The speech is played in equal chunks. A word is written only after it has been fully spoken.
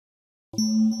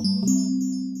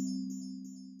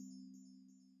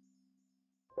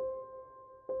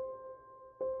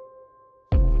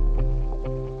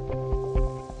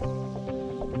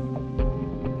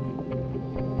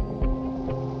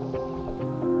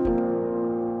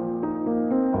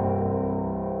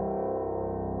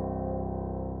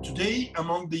Today,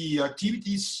 among the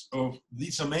activities of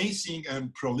this amazing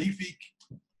and prolific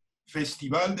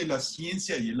Festival de la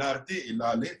Ciencia y el Arte, el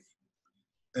Aleph,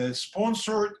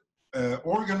 sponsored,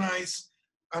 organized,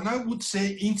 and I would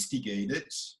say instigated,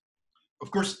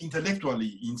 of course,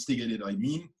 intellectually instigated, I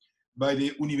mean, by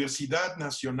the Universidad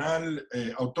Nacional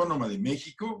Autónoma de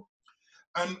México,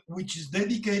 and which is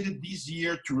dedicated this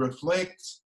year to reflect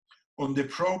on the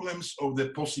problems of the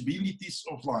possibilities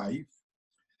of life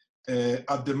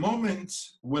at the moment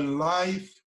when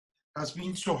life has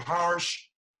been so harsh,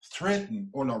 threatened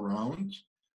all around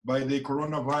by the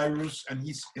coronavirus and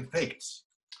its effects.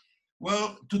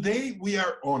 Well, today we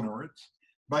are honored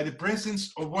by the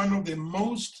presence of one of the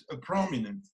most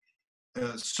prominent,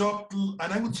 subtle,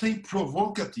 and I would say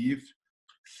provocative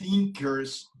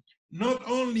thinkers, not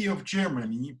only of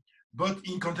Germany, but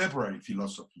in contemporary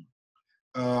philosophy.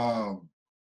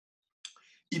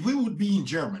 If we would be in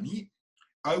Germany,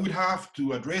 I would have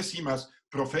to address him as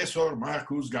Professor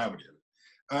Markus Gabriel.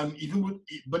 And if we would,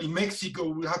 but in Mexico,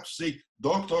 we have to say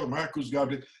Dr. Markus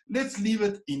Gabriel. Let's leave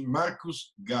it in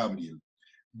Markus Gabriel.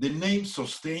 The name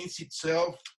sustains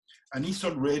itself and is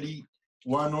already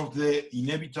one of the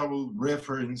inevitable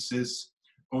references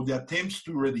of the attempts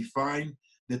to redefine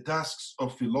the tasks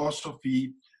of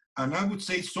philosophy and I would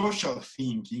say social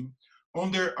thinking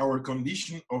under our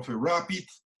condition of a rapid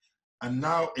and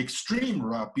now extreme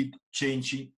rapid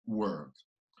changing world.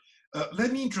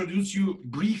 Let me introduce you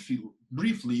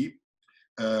briefly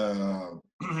to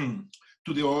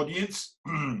the audience.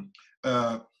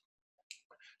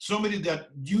 Somebody that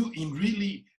you in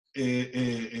really,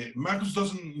 Markus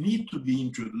doesn't need to be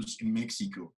introduced in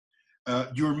Mexico.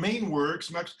 Your main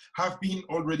works, Markus, have been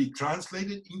already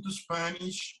translated into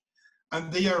Spanish,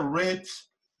 and they are read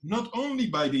not only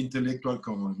by the intellectual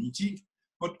community,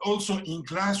 but also in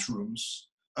classrooms.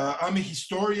 I'm a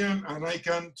historian, and I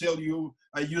can tell you,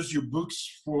 I use your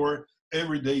books for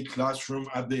everyday classroom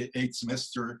at the 8th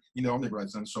semester in the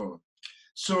undergrads and so on.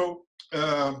 So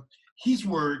his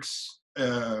works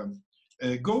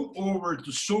go over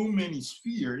to so many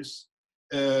spheres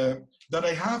that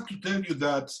I have to tell you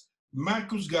that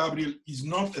Markus Gabriel is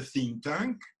not a think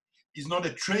tank, is not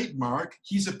a trademark,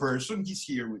 he's a person, he's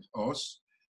here with us.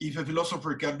 If a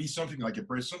philosopher can be something like a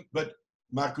person, but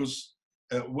Markus,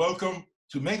 welcome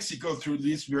to Mexico through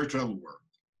this virtual world.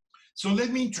 So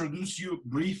let me introduce you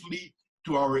briefly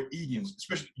to our audience,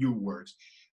 especially your works.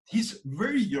 He's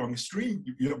very young, extreme,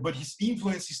 but his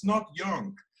influence is not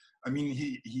young. I mean,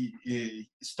 he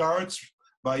starts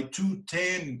by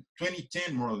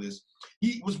 2010, more or less.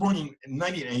 He was born in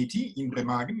 1980 in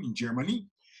Remagen, in Germany.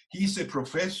 He's a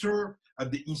professor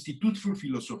at the Institut für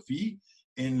Philosophie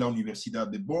in la Universidad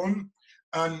de Bonn.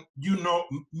 And you know,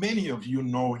 many of you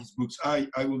know his books. I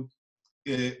will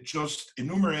just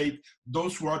enumerate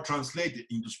those who are translated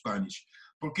into Spanish.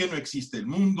 ¿Por qué no existe el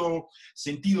mundo?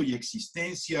 Sentido y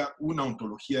existencia, una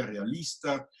ontología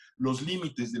realista, los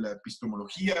límites de la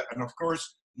epistemología, and of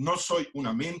course, No soy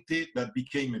una mente, that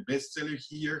became a bestseller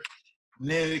here,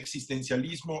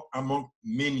 neo-existentialismo, among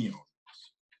many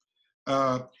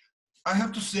others. I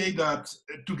have to say that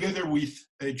together with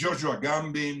Giorgio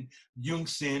Agamben, Jung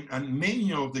Sen, and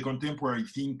many of the contemporary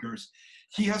thinkers,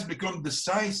 he has become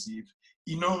decisive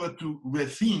in order to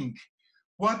rethink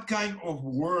what kind of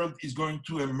world is going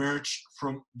to emerge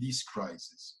from this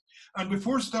crisis. And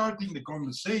before starting the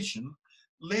conversation,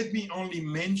 let me only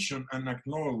mention and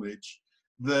acknowledge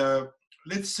the,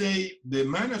 let's say, the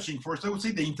managing force, I would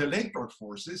say the intellectual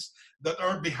forces that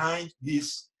are behind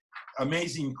this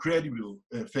amazing, incredible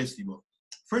festival.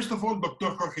 First of all, Dr.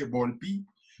 Jorge Volpi,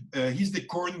 he's the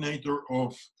coordinator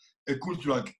of a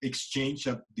cultural exchange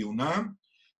at the UNAM.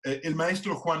 El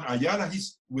maestro Juan Ayala,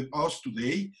 he's with us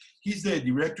today. He's the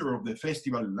director of the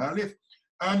festival Aleph.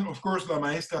 And of course, la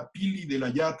maestra Pili de la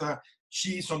Yata,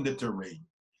 she's on the terrain.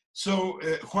 So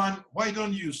Juan, why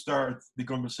don't you start the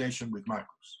conversation with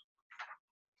Markus?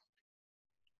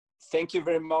 Thank you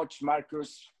very much,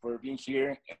 Markus, for being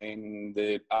here in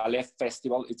the Aleph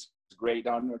Festival. It's a great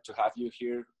honor to have you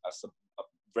here as a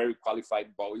very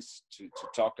qualified voice to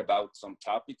talk about some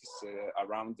topics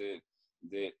around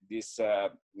this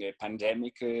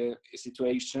pandemic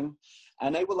situation.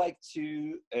 And I would like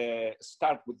to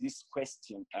start with this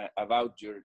question about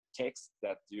your text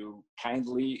that you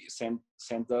kindly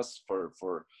sent us for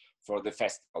the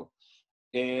festival.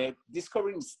 This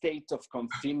current state of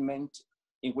confinement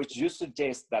in which you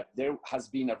suggest that there has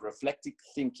been a reflective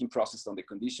thinking process on the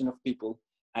condition of people,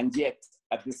 and yet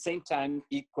at the same time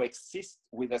it coexists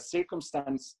with a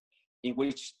circumstance in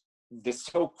which the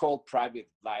so-called private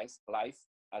life,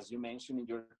 as you mentioned in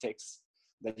your text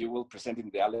that you will present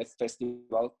in the Aleph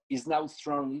Festival, is now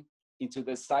thrown into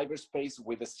the cyberspace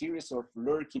with a series of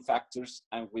lurking factors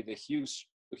and with a huge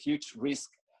risk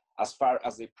as far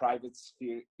as the private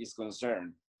sphere is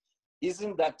concerned.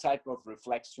 Isn't that type of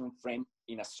reflection framed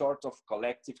in a sort of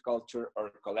collective culture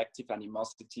or collective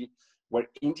animosity where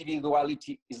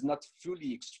individuality is not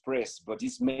fully expressed, but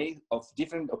is made of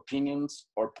different opinions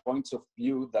or points of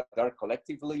view that are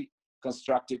collectively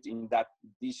constructed in that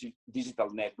digital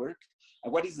network?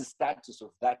 And what is the status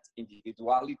of that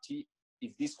individuality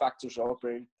if these factors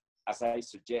operate as I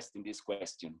suggest in this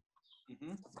question?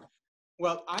 Mm-hmm.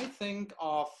 Well, I think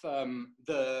of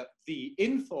the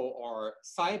info or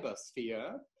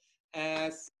cybersphere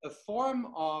as a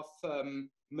form of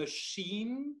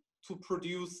machine to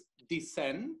produce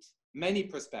dissent, many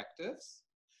perspectives,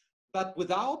 but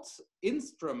without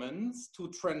instruments to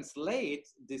translate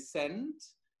dissent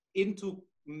into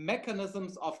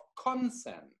mechanisms of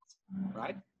consent,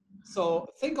 right? So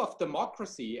think of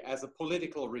democracy as a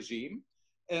political regime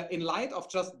in light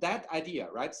of just that idea,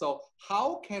 right? So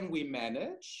how can we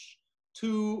manage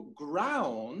to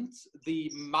ground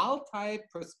the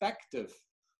multi-perspective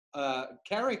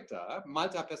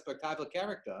multi-perspectival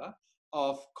character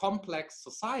of complex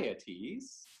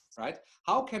societies, right?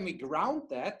 How can we ground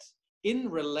that in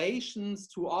relations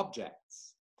to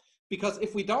objects? Because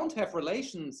if we don't have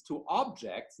relations to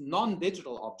objects,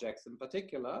 non-digital objects in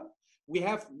particular, we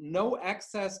have no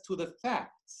access to the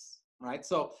facts, right?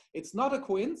 So it's not a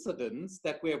coincidence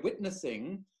that we're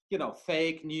witnessing,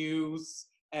 fake news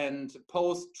and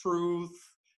post-truth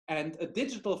and a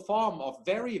digital form of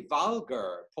very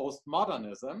vulgar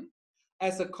postmodernism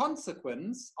as a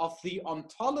consequence of the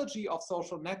ontology of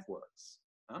social networks.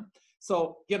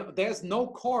 So, there's no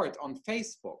court on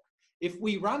Facebook. If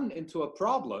we run into a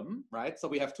problem, right? So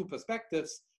we have two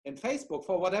perspectives in Facebook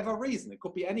for whatever reason. It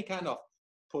could be any kind of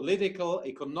political,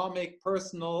 economic,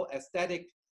 personal, aesthetic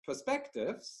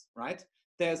perspectives, right?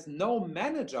 There's no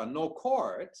manager, no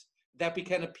court that we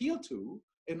can appeal to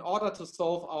in order to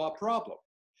solve our problem.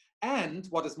 And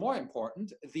what is more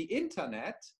important, the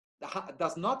internet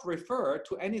does not refer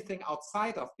to anything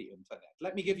outside of the internet.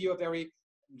 Let me give you a very,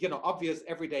 obvious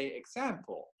everyday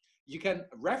example. You can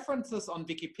references on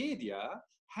Wikipedia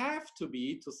have to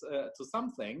be to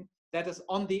something that is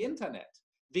on the internet.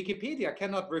 Wikipedia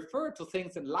cannot refer to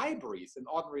things in libraries, in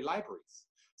ordinary libraries.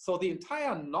 So the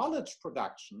entire knowledge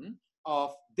production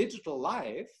of digital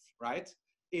life, right,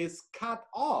 is cut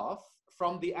off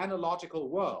from the analogical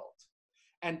world.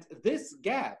 And this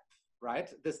gap, right,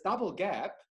 this double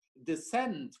gap,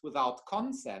 dissent without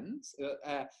consent,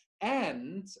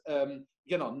 and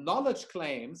knowledge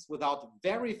claims without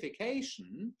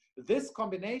verification, this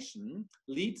combination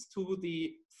leads to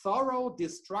the thorough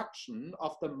destruction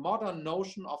of the modern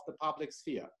notion of the public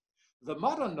sphere. The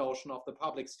modern notion of the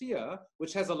public sphere,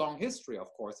 which has a long history,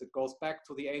 of course, it goes back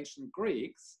to the ancient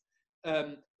Greeks,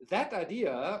 that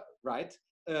idea, right,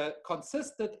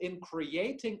 consisted in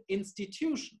creating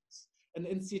institutions. An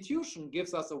institution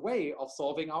gives us a way of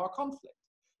solving our conflict.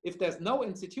 If there's no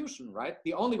institution, right,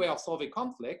 the only way of solving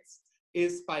conflicts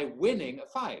is by winning a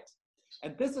fight.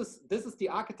 And this is the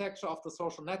architecture of the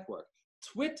social network.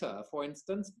 Twitter, for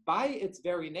instance, by its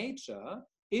very nature,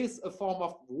 is a form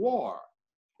of war.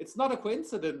 It's not a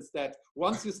coincidence that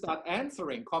once you start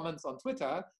answering comments on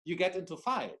Twitter, you get into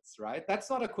fights, right? That's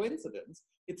not a coincidence.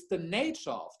 It's the nature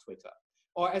of Twitter.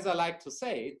 Or as I like to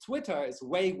say, Twitter is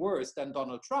way worse than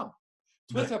Donald Trump.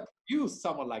 Twitter produced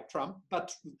someone like Trump,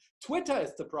 but Twitter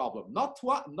is the problem, not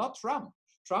Trump.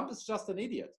 Trump is just an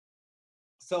idiot.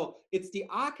 So it's the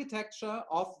architecture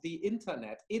of the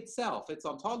internet itself, its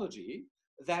ontology,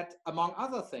 that, among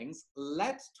other things,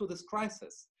 led to this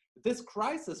crisis. This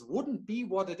crisis wouldn't be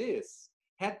what it is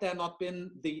had there not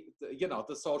been the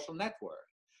social network.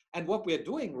 And what we're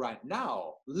doing right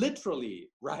now, literally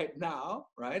right now,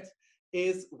 right,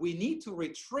 is we need to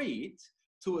retreat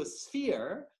to a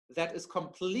sphere that is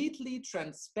completely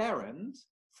transparent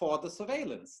for the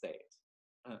surveillance state.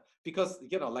 Because,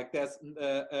 like there's,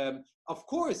 of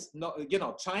course, no,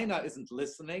 China isn't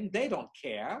listening, they don't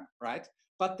care, right?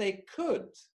 But they could.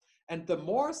 And the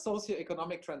more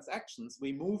socioeconomic transactions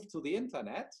we move to the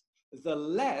internet, the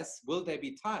less will they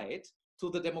be tied to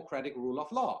the democratic rule of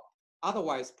law.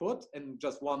 Otherwise put, in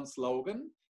just one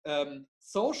slogan,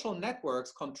 social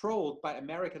networks controlled by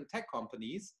American tech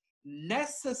companies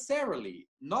necessarily,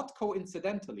 not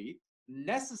coincidentally,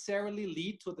 necessarily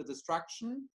lead to the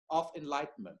destruction of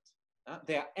enlightenment.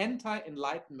 They are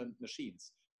anti-enlightenment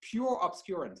machines, pure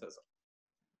obscurantism.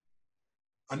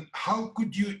 And how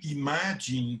could you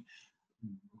imagine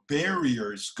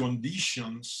barriers,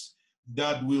 conditions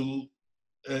that will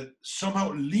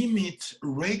somehow limit,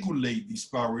 regulate this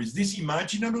power? Is this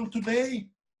imaginable today?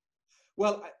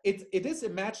 Well, it is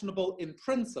imaginable in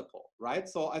principle, right?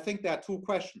 So I think there are two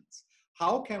questions.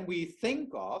 How can we think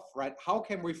of, right? How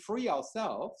can we free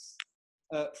ourselves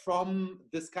from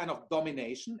this kind of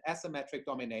domination, asymmetric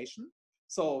domination?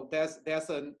 So there's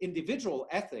an individual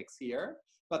ethics here,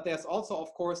 but there's also,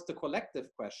 of course, the collective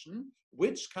question: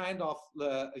 which kind of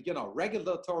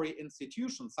regulatory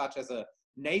institutions, such as a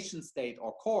nation state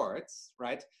or courts,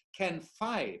 right, can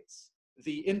fight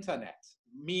the internet,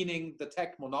 meaning the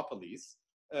tech monopolies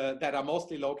that are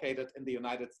mostly located in the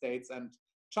United States and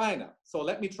China? So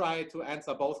let me try to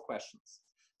answer both questions.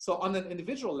 So on an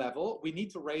individual level, we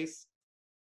need to raise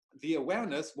the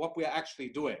awareness what we're actually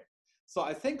doing. So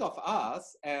I think of us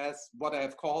as what I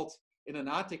have called in an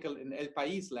article in El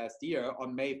País last year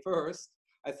on May 1st,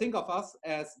 I think of us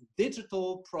as digital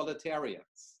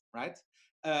proletarians, right?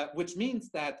 Which means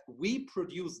that we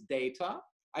produce data.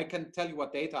 I can tell you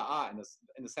what data are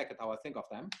in a second, how I think of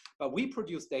them, but we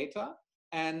produce data,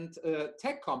 and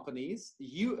tech companies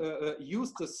use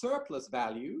the surplus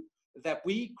value that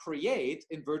we create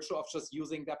in virtue of just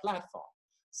using their platform.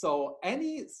 So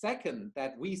any second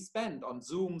that we spend on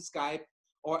Zoom, Skype,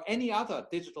 or any other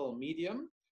digital medium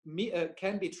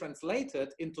can be translated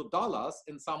into dollars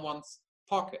in someone's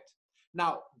pocket.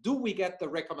 Now, do we get the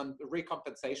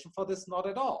recompensation for this? Not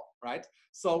at all, right?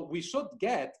 So we should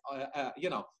get,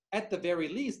 at the very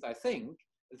least, I think,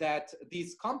 that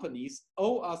these companies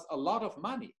owe us a lot of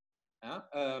money,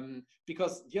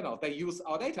 because they use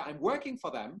our data. I'm working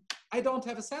for them. I don't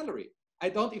have a salary. I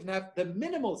don't even have the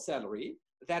minimal salary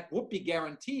that would be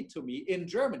guaranteed to me in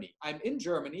Germany. I'm in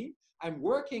Germany. I'm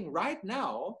working right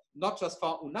now, not just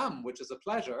for UNAM, which is a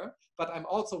pleasure, but I'm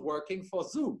also working for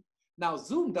Zoom. Now,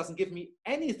 Zoom doesn't give me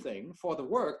anything for the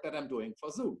work that I'm doing for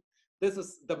Zoom. This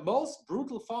is the most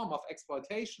brutal form of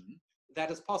exploitation that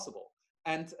is possible.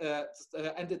 And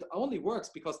it only works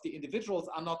because the individuals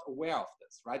are not aware of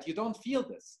this, right? You don't feel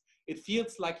this. It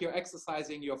feels like you're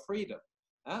exercising your freedom.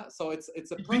 So it's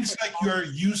a It feels like you're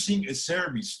using a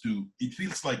service too. It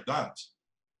feels like that.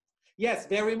 Yes,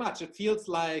 very much. It feels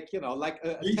like,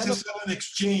 it's a sudden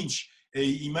exchange,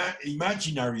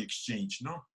 imaginary exchange,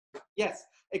 no? Yes,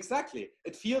 exactly.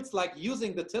 It feels like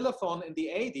using the telephone in the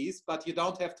 80s, but you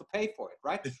don't have to pay for it,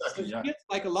 right? Exactly, so it feels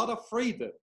like a lot of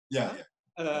freedom. Yeah.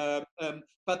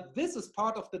 But this is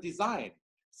part of the design.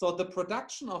 So the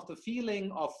production of the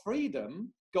feeling of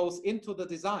freedom goes into the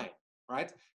design,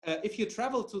 right? If you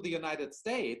travel to the United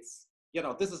States,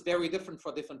 this is very different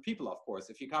for different people, of course.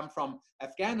 If you come from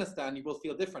Afghanistan, you will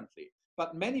feel differently.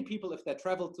 But many people, if they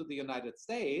travel to the United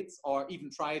States or even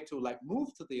try to move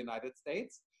to the United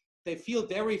States, they feel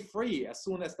very free as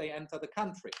soon as they enter the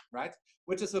country, right?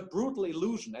 Which is a brutal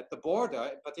illusion. At the border,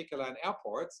 in particular in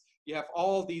airports, you have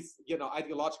all these,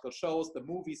 ideological shows, the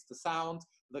movies, the sound,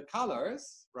 the colors,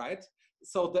 right?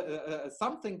 So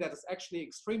something that is actually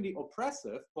extremely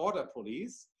oppressive, border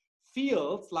police,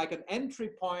 feels like an entry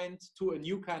point to a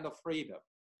new kind of freedom.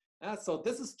 So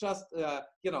this is just,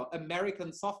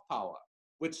 American soft power,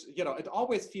 which, it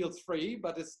always feels free,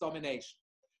 but it's domination.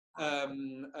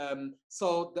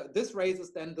 This raises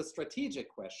then the strategic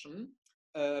question,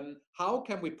 how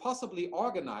can we possibly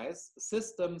organize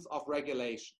systems of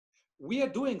regulation? We are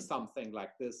doing something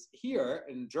like this here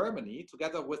in Germany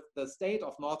together with the state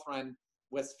of North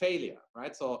Rhine-Westphalia,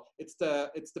 right? So it's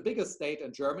the biggest state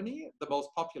in Germany, the most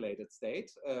populated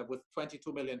state with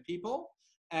 22 million people.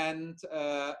 And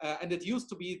it used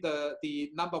to be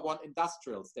the number one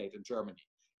industrial state in Germany.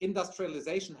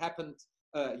 Industrialization happened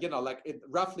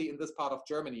roughly in this part of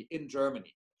Germany,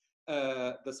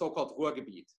 the so-called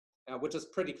Ruhrgebiet, which is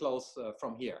pretty close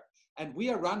from here. And we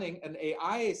are running an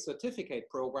AI certificate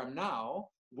program now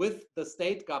with the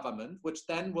state government, which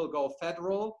then will go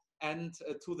federal and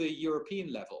to the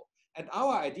European level. And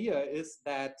our idea is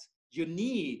that you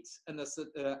need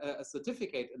a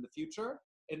certificate in the future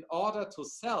in order to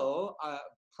sell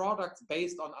products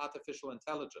based on artificial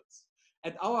intelligence.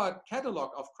 And our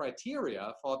catalog of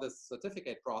criteria for this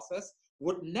certificate process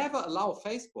would never allow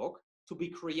Facebook to be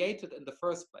created in the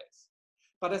first place.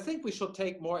 But I think we should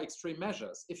take more extreme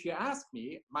measures. If you ask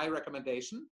me, my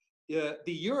recommendation, the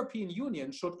European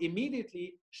Union should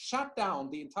immediately shut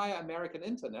down the entire American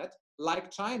internet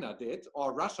like China did,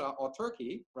 or Russia or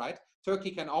Turkey, right?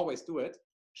 Turkey can always do it.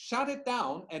 Shut it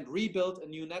down and rebuild a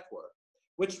new network,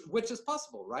 which is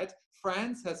possible, right?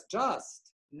 France has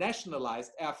just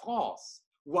nationalized Air France.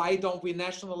 Why don't we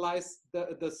nationalize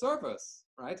the servers,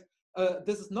 right?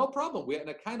 This is no problem. We're in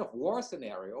a kind of war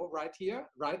scenario right here,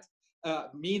 right?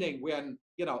 Meaning we're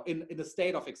in a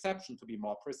state of exception, to be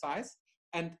more precise.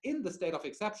 And in the state of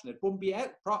exception, it wouldn't be,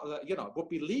 would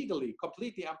be legally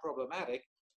completely unproblematic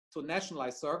to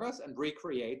nationalize servers and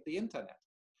recreate the internet.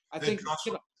 I think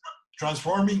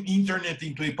transforming internet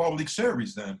into a public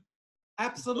service then.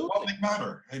 Absolutely. It's a public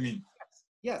matter, I mean.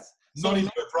 Yes. Not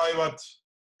into a private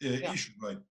issue,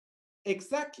 right?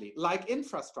 Exactly, like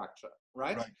infrastructure,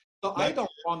 right? So like, I don't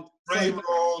want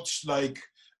railroads, like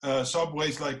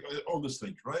subways, like all these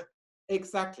things, right?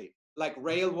 Exactly, like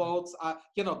railroads.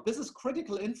 This is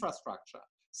critical infrastructure.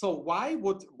 So why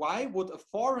would a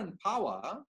foreign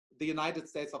power, the United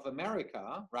States of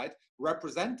America, right,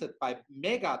 represented by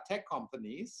mega tech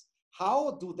companies,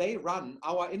 how do they run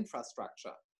our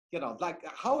infrastructure? Like,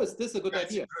 how is this a good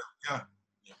idea? Yeah.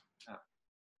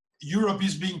 Europe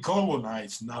is being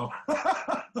colonized now.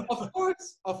 Of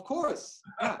course.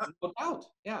 Yeah, no doubt.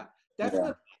 Yeah,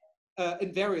 definitely.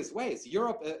 In various ways.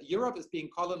 Europe is being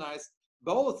colonized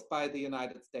both by the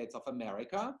United States of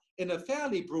America in a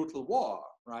fairly brutal war,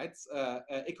 right?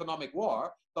 Economic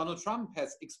war. Donald Trump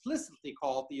has explicitly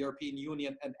called the European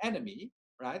Union an enemy,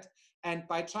 right? And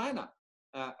by China.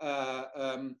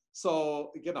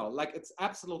 So, like, it's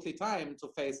absolutely time to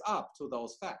face up to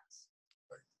those facts.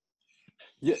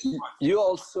 Yeah, you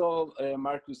also,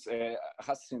 Markus,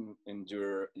 has in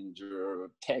your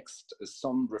text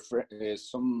some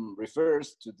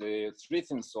refers to the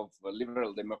threats of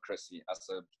liberal democracy as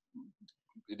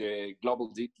the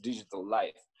global digital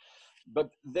life, but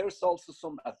there's also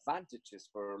some advantages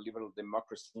for liberal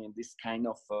democracy in this kind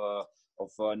of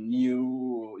a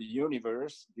new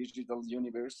universe, digital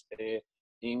universe,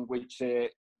 in which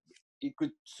it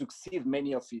could succeed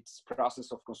many of its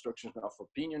process of construction of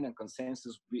opinion and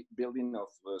consensus building of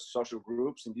social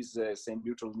groups in these same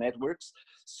neutral networks.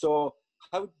 So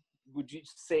how would you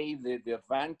say the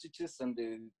advantages and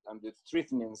the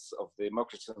threatenings of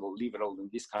democracy and liberal in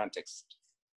this context?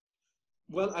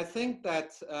 Well, I think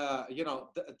that,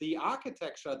 the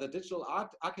architecture, the digital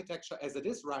architecture as it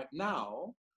is right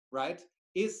now, right,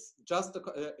 is just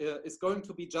is going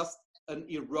to be just an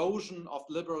erosion of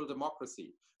liberal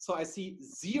democracy. So I see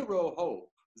zero hope,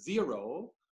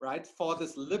 right, for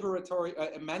this liberatory,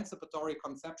 emancipatory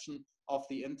conception of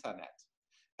the internet.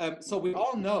 So we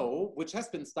all know, which has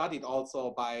been studied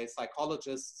also by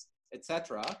psychologists,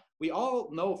 etc. We all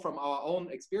know from our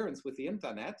own experience with the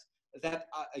internet that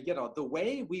the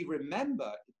way we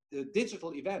remember the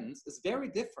digital events is very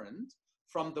different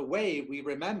from the way we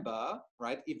remember,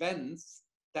 right, events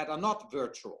that are not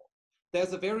virtual.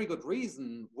 There's a very good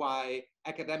reason why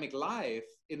academic life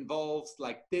involves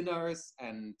like dinners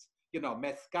and,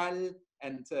 mezcal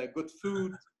and good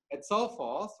food and so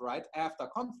forth, right, after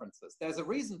conferences. There's a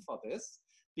reason for this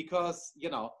because,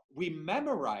 we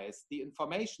memorize the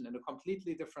information in a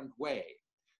completely different way.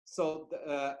 So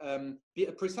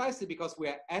precisely because we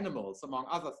are animals, among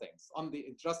other things,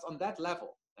 just on that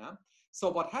level. Yeah? So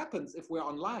what happens if we're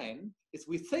online is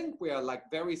we think we are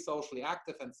like very socially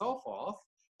active and so forth,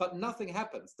 but nothing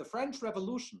happens. The French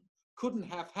Revolution couldn't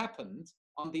have happened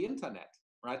on the internet,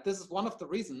 right? This is one of the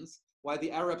reasons why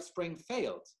the Arab Spring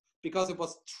failed, because it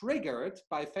was triggered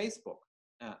by Facebook.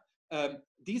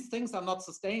 These things are not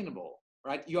sustainable,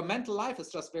 right? Your mental life is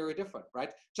just very different,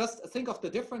 right? Just think of the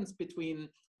difference between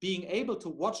being able to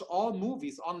watch all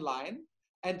movies online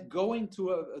and going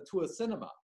to a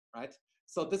cinema, right?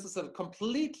 So this is a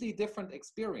completely different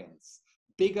experience.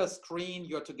 Bigger screen,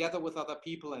 you're together with other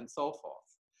people and so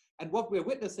forth. And what we're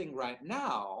witnessing right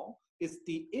now is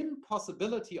the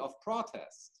impossibility of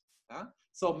protest. Yeah?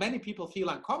 So many people feel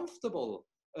uncomfortable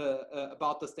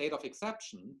about the state of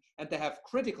exception, and they have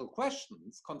critical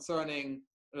questions concerning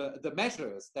the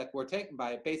measures that were taken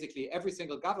by basically every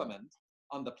single government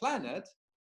on the planet,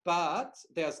 but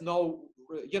there's no,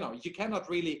 you cannot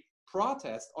really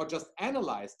protest or just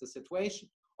analyze the situation.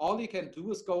 All you can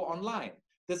do is go online.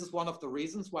 This is one of the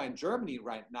reasons why in Germany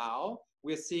right now,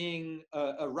 we're seeing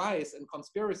a rise in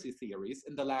conspiracy theories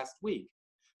in the last week,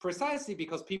 precisely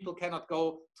because people cannot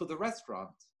go to the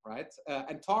restaurant, right,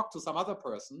 and talk to some other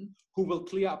person who will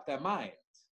clear up their mind.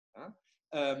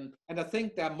 And I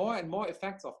think there are more and more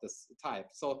effects of this type.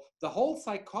 So the whole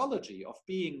psychology of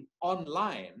being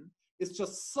online is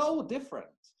just so different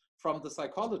from the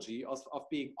psychology of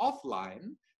being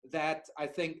offline that I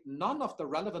think none of the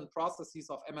relevant processes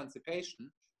of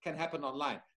emancipation can happen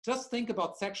online. Just think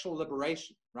about sexual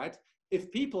liberation, right?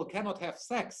 If people cannot have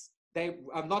sex, they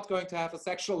are not going to have a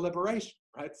sexual liberation,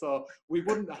 right? So we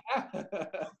wouldn't have.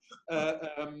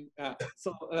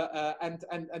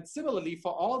 And similarly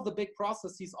for all the big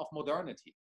processes of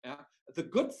modernity, the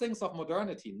good things of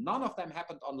modernity, none of them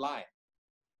happened online.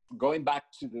 Going back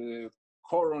to the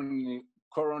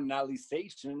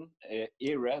coronalization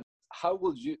era, how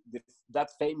would you that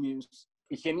famous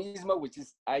hygienismo, which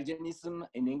is hygienism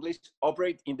in English,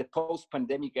 operate in the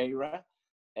post-pandemic era,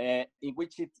 in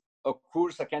which it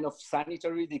occurs a kind of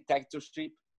sanitary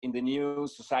dictatorship in the new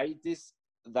societies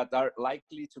that are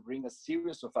likely to bring a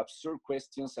series of absurd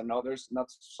questions and others not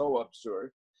so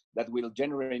absurd that will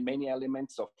generate many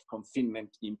elements of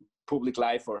confinement in public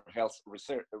life or health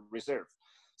reserve,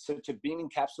 such as being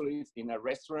encapsulated in a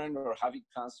restaurant or having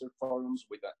concert forums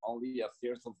with only a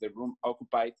third of the room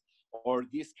occupied, or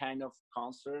these kind of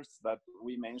concerts that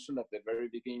we mentioned at the very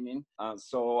beginning.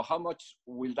 So how much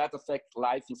will that affect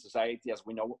life in society as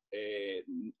we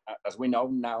know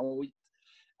now?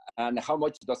 And how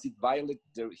much does it violate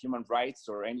the human rights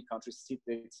or any country's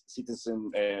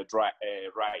citizen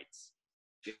rights?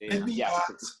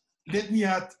 Let me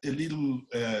add a little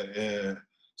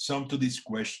some to this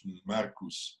question,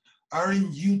 Markus.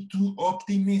 Aren't you too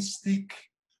optimistic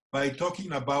by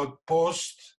talking about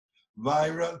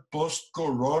post-viral,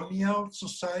 post-colonial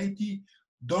society?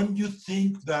 Don't you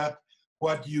think that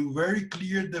what you very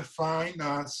clearly define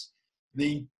as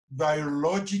the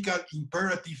biological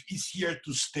imperative is here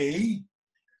to stay?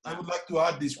 I would like to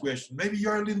add this question. Maybe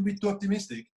you're a little bit too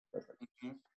optimistic.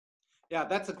 Mm-hmm. Yeah,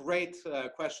 that's a great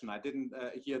question. I didn't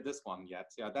hear this one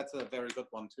yet. Yeah, that's a very good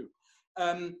one too.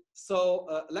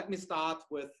 So let me start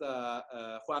with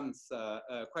Juan's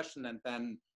question and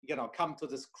then come to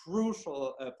this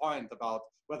crucial point about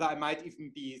whether I might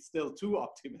even be still too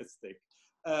optimistic.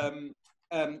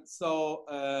 So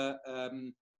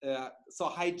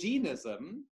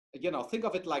hygienism, think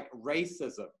of it like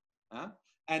racism.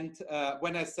 And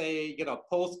when I say,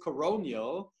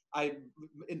 post-colonial, I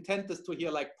intend this to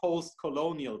hear like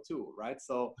post-colonial too, right?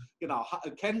 So,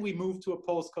 can we move to a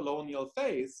post-colonial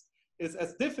phase is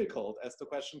as difficult as the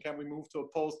question, can we move to a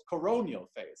post-colonial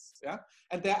phase? Yeah,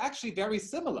 and they're actually very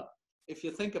similar if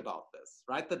you think about this,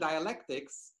 right? The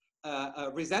dialectics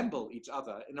resemble each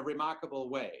other in a remarkable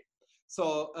way.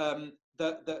 So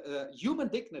the human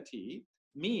dignity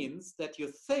means that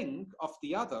you think of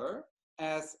the other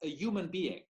as a human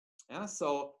being. Yeah?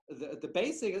 So the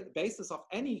basis of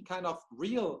any kind of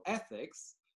real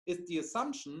ethics is the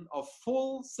assumption of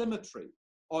full symmetry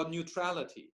or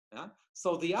neutrality. Yeah?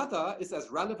 So the other is as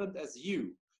relevant as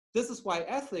you. This is why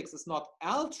ethics is not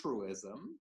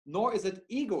altruism, nor is it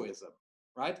egoism,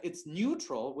 right? It's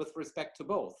neutral with respect to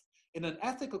both. In an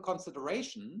ethical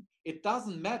consideration, it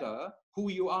doesn't matter who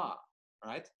you are,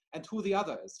 right? And who the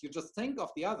other is. You just think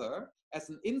of the other as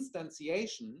an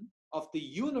instantiation of the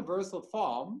universal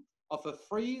form of a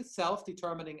free,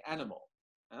 self-determining animal.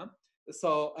 Yeah?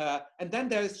 So, and then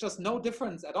there's just no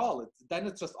difference at all. Then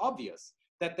it's just obvious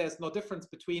that there's no difference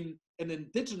between an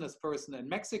indigenous person in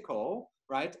Mexico,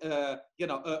 right? A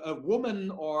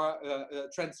woman or a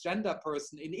transgender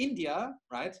person in India,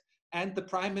 right? And the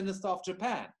Prime Minister of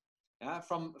Japan. Yeah?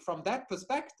 From that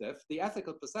perspective, the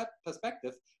ethical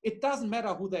perspective, it doesn't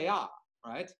matter who they are,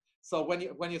 right? So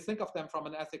when you think of them from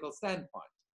an ethical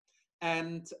standpoint.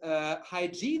 And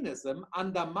hygienism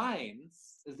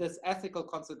undermines this ethical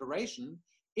consideration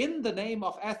in the name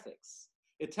of ethics.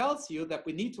 It tells you that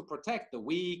we need to protect the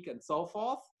weak and so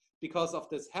forth because of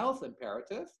this health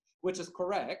imperative, which is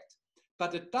correct,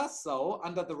 but it does so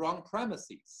under the wrong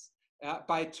premises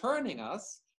by turning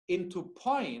us into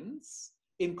points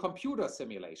in computer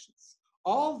simulations.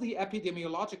 All the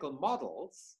epidemiological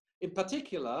models, in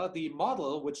particular, the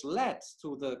model which led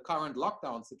to the current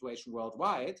lockdown situation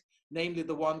worldwide, namely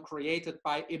the one created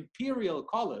by Imperial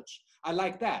College. I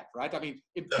like that, right? I mean,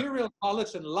 Imperial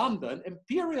College in London,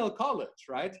 Imperial College,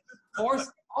 right?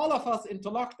 Forced all of us into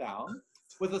lockdown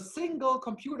with a single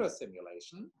computer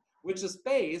simulation, which is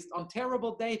based on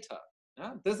terrible data.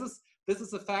 Yeah? This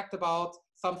is a fact about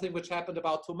something which happened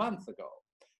about 2 months ago.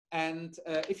 And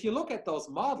if you look at those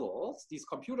models, these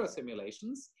computer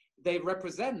simulations, they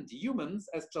represent humans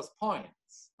as just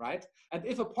points, right? And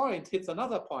if a point hits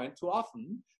another point too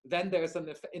often, then there's an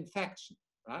infection,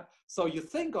 right? So you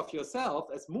think of yourself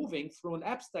as moving through an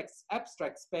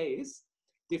abstract space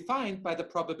defined by the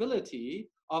probability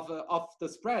of the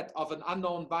spread of an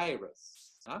unknown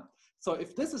virus. Huh? So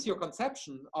if this is your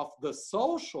conception of the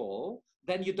social,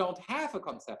 then you don't have a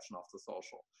conception of the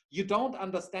social. You don't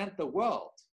understand the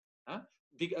world, huh?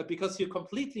 Because you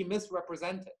completely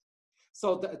misrepresent it.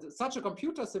 So such a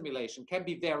computer simulation can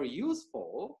be very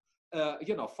useful,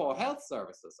 for health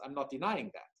services. I'm not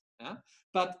denying that. Yeah?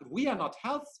 But we are not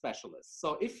health specialists.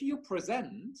 So if you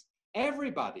present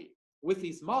everybody with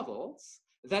these models,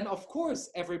 then of course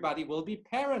everybody will be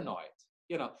paranoid.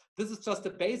 This is just a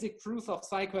basic truth of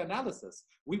psychoanalysis.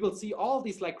 We will see all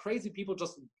these like crazy people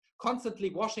just constantly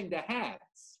washing their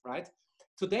hands, right?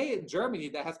 today in Germany,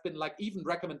 there has been like even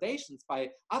recommendations by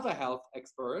other health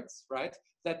experts, right,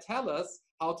 that tell us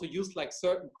how to use like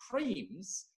certain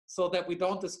creams so that we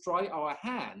don't destroy our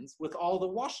hands with all the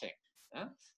washing. Yeah?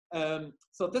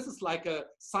 So this is like a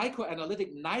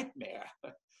psychoanalytic nightmare.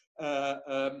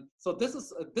 So this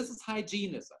is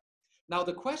hygienism. Now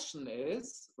the question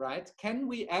is, right, can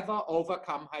we ever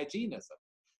overcome hygienism?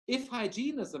 If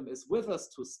hygienism is with us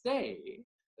to stay,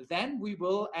 then we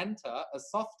will enter a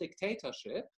soft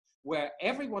dictatorship where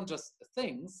everyone just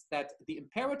thinks that the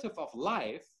imperative of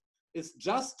life is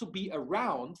just to be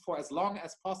around for as long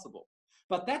as possible.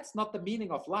 But that's not the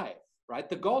meaning of life, right?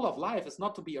 The goal of life is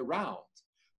not to be around.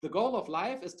 The goal of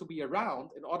life is to be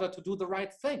around in order to do the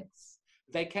right things.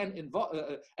 They can involve,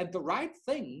 and the right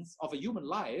things of a human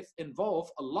life involve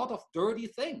a lot of dirty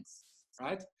things,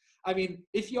 right? I mean,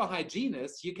 if you're a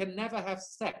hygienist, you can never have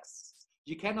sex.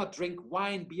 You cannot drink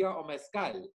wine, beer, or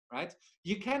mezcal, right?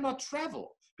 You cannot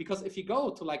travel, because if you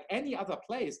go to like any other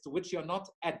place to which you're not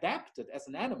adapted as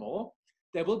an animal,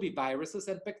 there will be viruses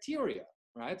and bacteria,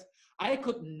 right? I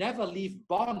could never leave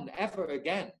Bonn ever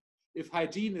again if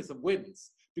hygienism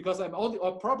wins, because I'm only,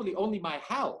 or probably only my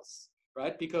house,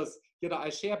 right? Because, you know, I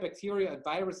share bacteria and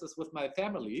viruses with my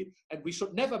family, and we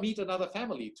should never meet another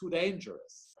family, too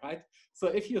dangerous, right? So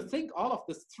if you think all of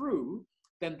this through,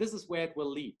 then this is where it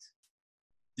will lead.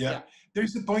 Yeah.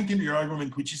 There's a point in your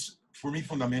argument which is, for me,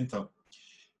 fundamental.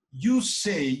 You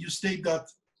state that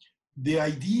the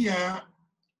idea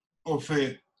of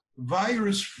a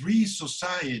virus-free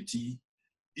society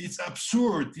is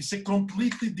absurd. It's a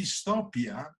completely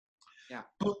dystopia. Yeah.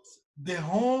 But the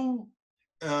whole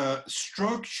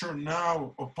structure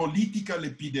now of political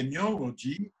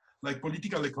epidemiology, like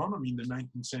political economy in the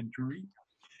 19th century,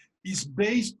 is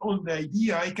based on the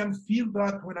idea. I can feel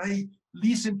that when I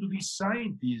listen to these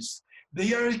scientists,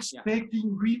 they are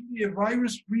expecting really a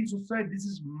virus-free society. This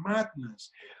is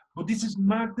madness. But this is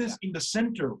madness in the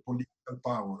center of political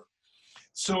power.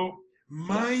 So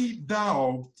my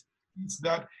doubt is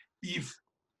that if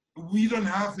we don't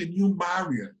have a new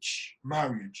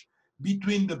marriage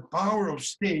between the power of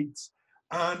states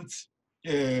and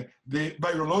the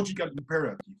biological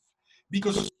imperative,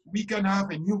 because we can have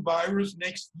a new virus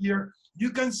next year. You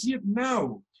can see it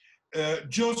now.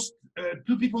 Just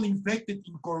 2 people infected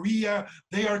in Korea,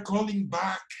 they are calling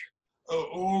back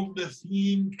all the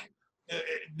thing.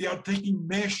 They are taking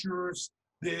measures.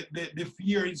 The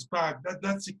fear is back.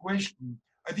 That's a question.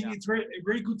 I think it's a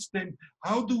very good stand.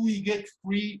 How do we get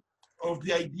free of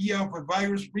the idea of a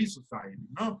virus-free society?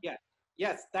 No? Yeah.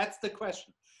 Yes, that's the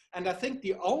question. And I think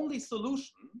the only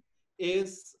solution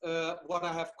is what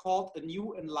I have called a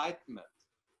new enlightenment.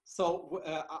 So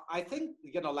I think,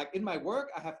 you know, like in my work,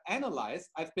 I have analyzed,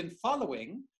 I've been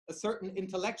following a certain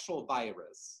intellectual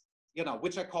virus, you know,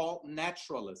 which I call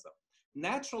naturalism.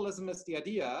 Naturalism is the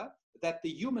idea that the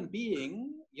human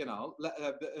being, you know,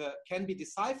 can be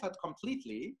deciphered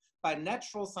completely by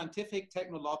natural, scientific,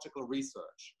 technological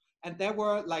research. And there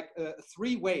were like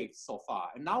 3 waves so far.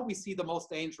 And now we see the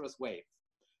most dangerous wave.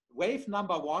 Wave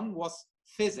number 1 was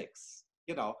physics,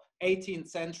 you know, 18th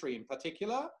century in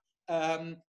particular.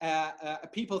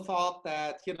 People thought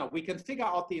that, you know, we can figure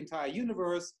out the entire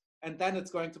universe and then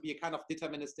it's going to be a kind of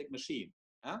deterministic machine.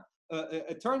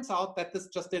 It turns out that this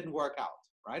just didn't work out,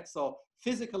 right? So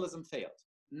physicalism failed.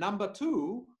 Number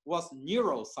 2 was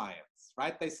neuroscience,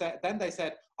 right? They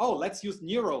said, oh, let's use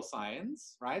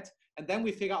neuroscience, right? And then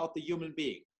we figure out the human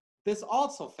being. This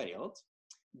also failed.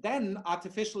 Then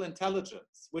artificial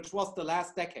intelligence, which was the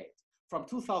last decade. From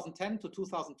 2010 to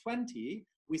 2020,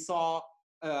 we saw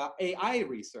AI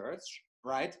research,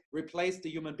 right, replace the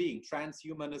human being,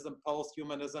 transhumanism,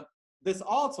 posthumanism. This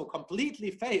also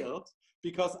completely failed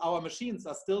because our machines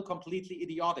are still completely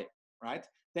idiotic, right?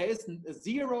 There is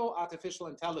 0 artificial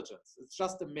intelligence. It's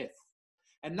just a myth.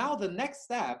 And now the next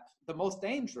step, the most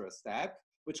dangerous step,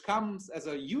 which comes as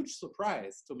a huge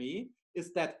surprise to me,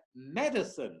 is that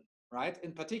medicine, right,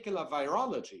 in particular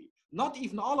virology, not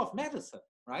even all of medicine,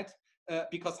 right,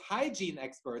 because hygiene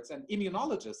experts and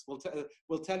immunologists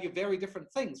will tell you very different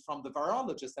things from the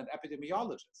virologists and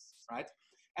epidemiologists, right?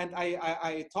 And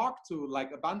I talked to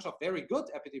like a bunch of very good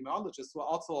epidemiologists who are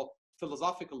also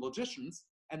philosophical logicians,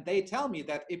 and they tell me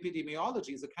that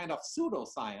epidemiology is a kind of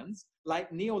pseudoscience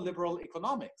like neoliberal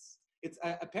economics. It's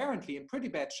apparently in pretty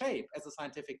bad shape as a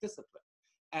scientific discipline.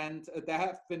 And there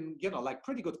have been, you know, like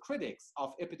pretty good critics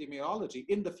of epidemiology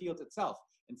in the field itself,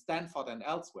 in Stanford and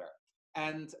elsewhere.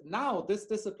 And now this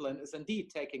discipline is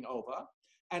indeed taking over.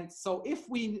 And so if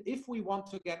we want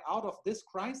to get out of this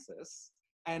crisis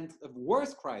and a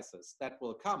worse crisis that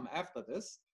will come after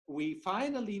this, we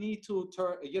finally need to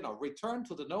return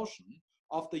to the notion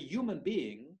of the human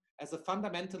being as a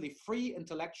fundamentally free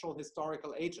intellectual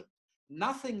historical agent.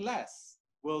 Nothing less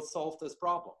will solve this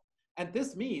problem. And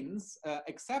this means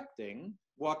accepting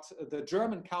what the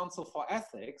German Council for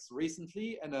Ethics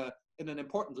recently, in an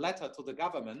important letter to the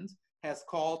government, has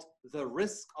called the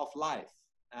risk of life.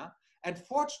 And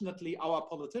fortunately, our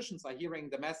politicians are hearing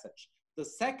the message. The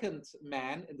second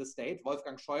man in the state,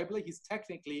 Wolfgang Schäuble, he's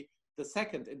technically the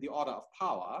second in the order of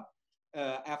power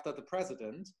after the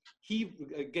president. He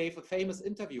gave a famous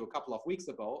interview a couple of weeks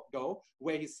ago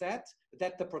where he said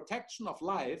that the protection of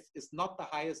life is not the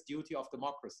highest duty of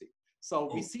democracy.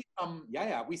 So we see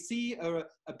we see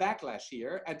a backlash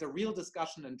here and a real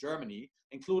discussion in Germany,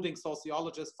 including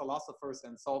sociologists, philosophers,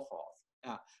 and so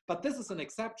forth. But this is an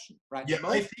exception, right?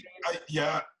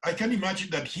 I can imagine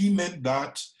that he meant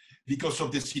that because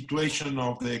of the situation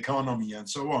of the economy and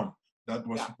so on. That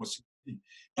was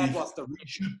we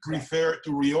should prefer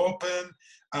to reopen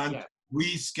and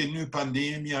risk a new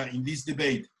pandemia in this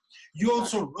debate. You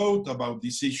also wrote about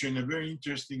this issue in a very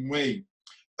interesting way.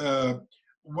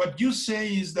 What you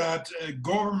say is that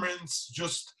governments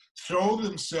just throw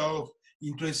themselves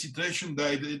into a situation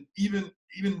that even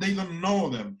they don't know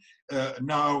them.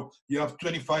 Now you have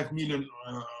 25 million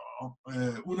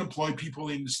unemployed people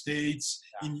in the States.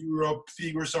 In Europe,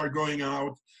 figures are going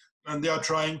out, and they are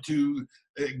trying to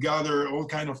gather all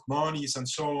kind of monies and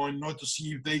so on, not to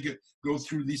see if they go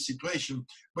through this situation.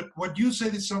 But what you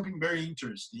said is something very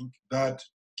interesting, that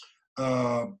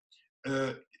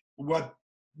what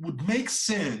would make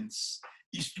sense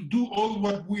is to do all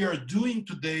what we are doing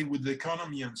today with the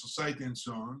economy and society and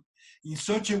so on in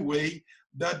such a way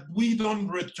that we don't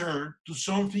return to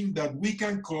something that we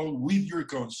can call, with your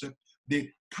concept, the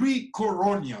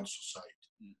pre-coronial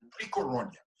society.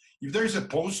 Pre-coronial. If there is a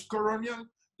post-coronial,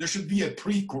 there should be a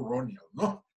pre-coronial,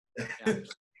 no?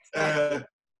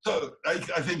 So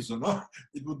I think so, no?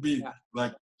 It would be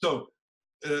like, so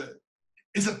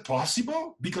is it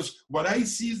possible? Because what I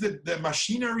see is that the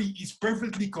machinery is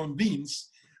perfectly convinced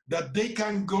that they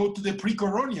can go to the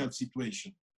pre-coronial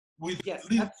situation with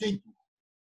little thinking.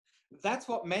 That's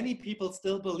what many people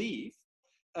still believe,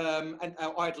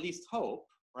 or at least hope,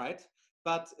 right?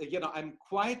 But I'm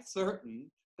quite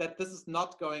certain that this is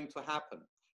not going to happen.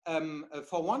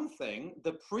 For one thing,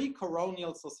 the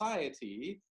pre-coronial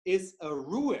society is a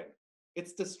ruin.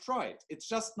 It's destroyed. It's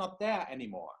just not there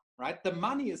anymore, right? The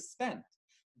money is spent.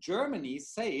 Germany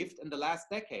saved in the last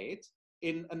decade,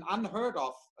 in an unheard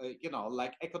of,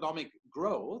 like economic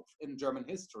growth in German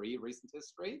history, recent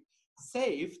history,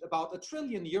 saved about €1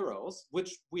 trillion,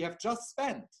 which we have just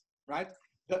spent, right?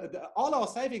 All our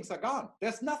savings are gone.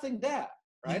 There's nothing there,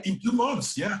 right? In 2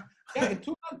 months, in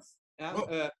 2 months.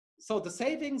 So the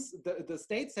savings, the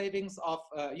state savings of,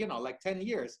 like 10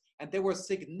 years, and they were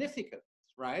significant,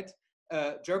 right?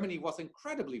 Germany was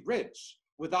incredibly rich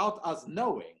without us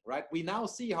knowing, right? We now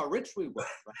see how rich we were,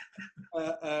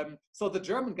 right? So the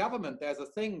German government, there's a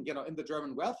thing, in the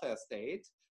German welfare state,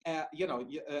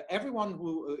 everyone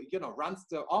who,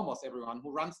 almost everyone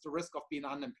who runs the risk of being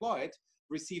unemployed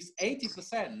receives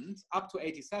 80%, up to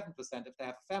 87% if they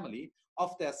have a family,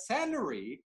 of their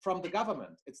salary from the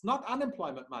government. It's not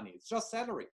unemployment money, it's just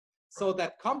salary. So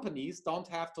that companies don't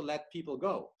have to let people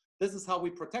go. This is how we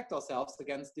protect ourselves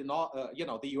against the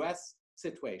US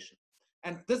situation.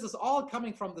 And this is all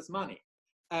coming from this money.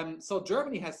 So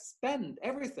Germany has spent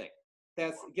everything.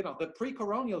 There's, the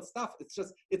pre-coronial stuff. It's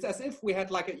as if we had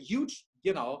like a huge,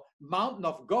 mountain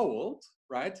of gold,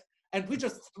 right? And we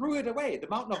just threw it away. The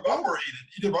mountain of gold.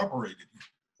 It evaporated.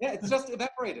 Yeah, it's just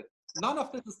evaporated. None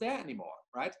of this is there anymore,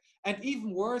 right? And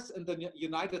even worse in the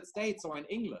United States or in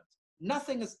England,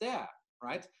 nothing is there,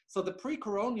 right? So the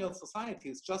pre-coronial society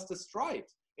is just destroyed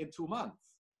in 2 months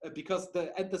because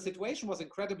the situation was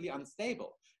incredibly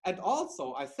unstable. And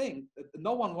also, I think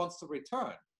no one wants to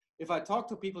return. If I talk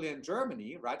to people in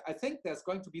Germany, right, I think there's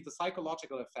going to be the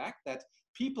psychological effect that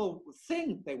people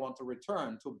think they want to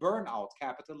return to burnout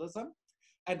capitalism.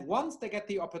 And once they get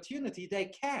the opportunity, they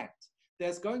can't.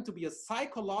 There's going to be a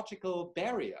psychological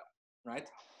barrier, right?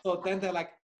 So then they're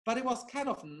like, but it was kind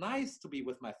of nice to be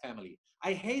with my family.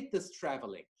 I hate this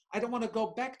traveling. I don't want to go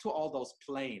back to all those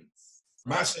planes.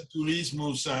 Mass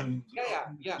tourismus and...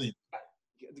 Yeah.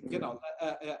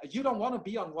 You don't want to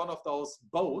be on one of those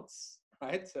boats,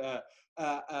 right?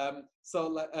 I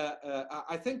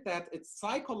think that it's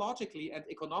psychologically and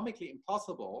economically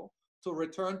impossible to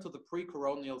return to the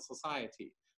pre-coronial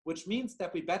society, which means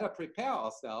that we better prepare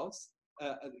ourselves,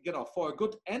 for a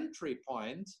good entry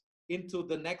point into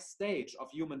the next stage of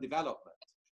human development.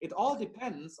 It all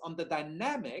depends on the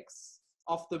dynamics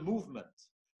of the movement.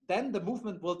 Then the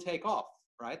movement will take off,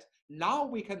 right? Now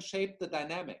we can shape the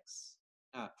dynamics.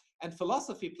 And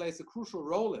philosophy plays a crucial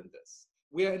role in this.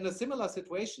 We are in a similar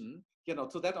situation,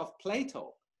 to that of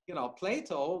Plato.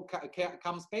 Plato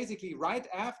comes basically right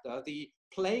after the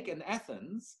plague in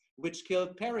Athens, which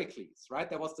killed Pericles, right?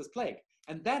 There was this plague.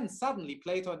 And then suddenly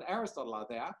Plato and Aristotle are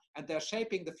there, and they're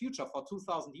shaping the future for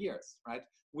 2,000 years, right?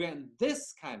 We're in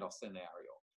this kind of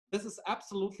scenario. This is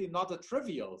absolutely not a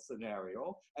trivial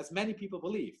scenario, as many people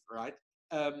believe, right?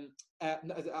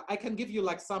 I can give you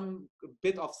like some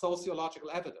bit of sociological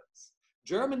evidence.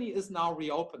 Germany is now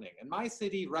reopening. In my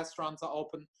city, restaurants are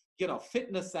open.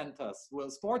 Fitness centers,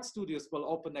 sports studios will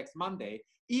open next Monday.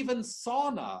 Even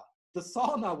the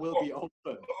sauna will be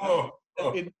open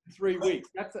in 3 weeks.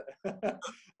 That's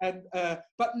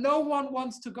but no one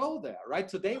wants to go there, right?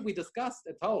 Today we discussed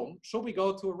at home, should we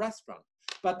go to a restaurant?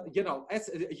 But as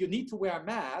you need to wear a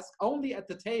mask. Only at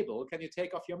the table can you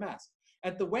take off your mask,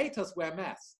 and the waiters wear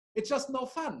masks. It's just no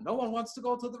fun. No one wants to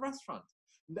go to the restaurant,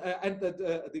 and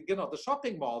the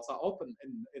shopping malls are open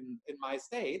in my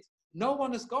state. No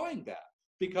one is going there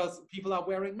because people are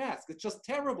wearing masks. It's just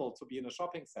terrible to be in a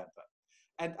shopping center.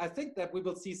 And I think that we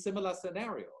will see similar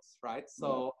scenarios, right?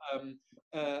 So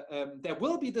there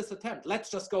will be this attempt, let's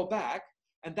just go back.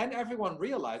 And then everyone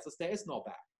realizes there is no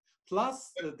back.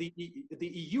 Plus, the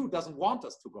EU doesn't want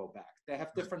us to go back. They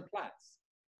have different plans.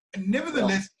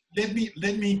 Nevertheless, let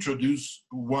me introduce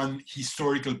one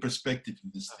historical perspective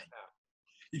in this thing.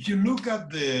 If you look at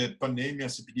the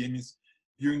pandemias, epidemics,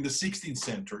 during the 16th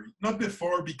century, not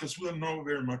before, because we don't know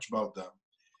very much about them.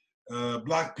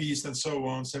 Black Peace and so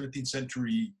on, 17th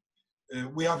century,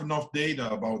 we have enough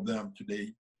data about them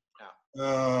today.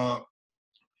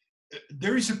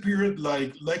 There is a period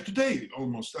like today,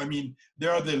 almost. I mean,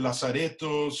 there are the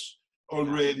Lazaretos,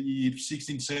 already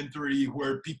 16th century,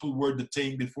 where people were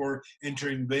detained before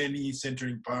entering Venice,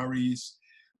 entering Paris.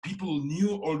 People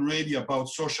knew already about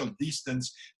social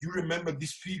distance. You remember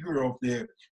this figure of the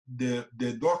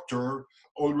doctor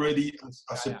already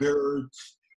as a bird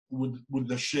with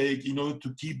the shake,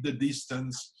 to keep the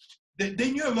distance.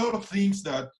 They knew a lot of things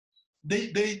that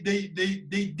they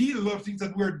did a lot of things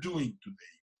that we're doing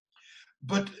today.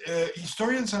 But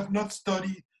historians have not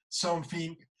studied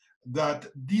something that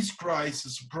this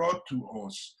crisis brought to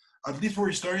us. At least for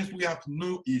historians, we have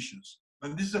new issues,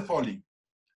 and this is the following.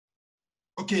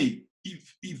 Okay,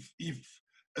 if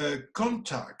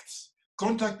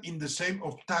contact in the same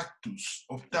of tactus,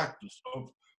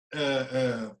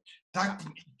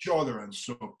 tacting each other and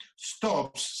so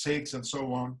stops, sex and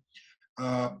so on,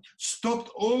 stopped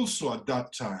also at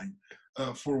that time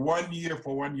for 1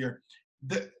 year.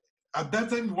 At that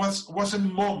time was a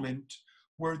moment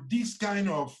where this kind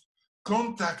of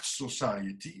contact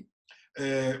society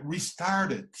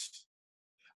restarted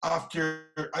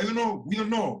after, we don't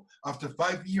know, after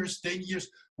 5 years, 10 years,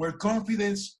 where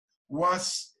confidence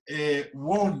was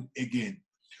won again.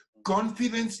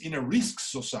 Confidence in a risk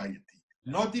society,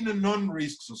 not in a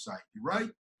non-risk society, right?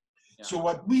 Yeah. So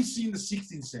what we see in the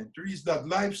 16th century is that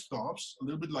life stops, a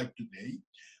little bit like today,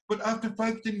 but after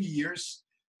 5-10 years,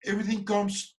 everything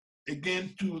comes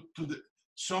again to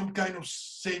some kind of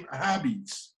same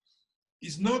habits.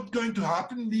 It's not going to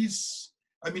happen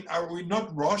are we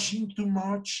not rushing too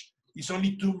much? It's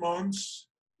only 2 months.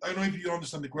 I don't know if you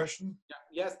understand the question. Yeah,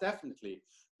 yes, definitely.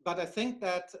 But I think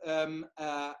that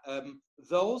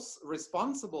those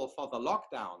responsible for the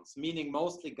lockdowns, meaning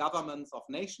mostly governments of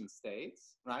nation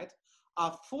states, right,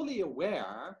 are fully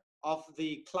aware of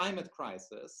the climate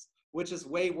crisis, which is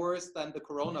way worse than the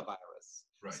coronavirus.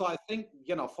 Right. So I think,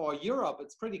 for Europe,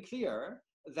 it's pretty clear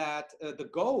that the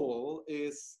goal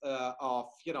is of,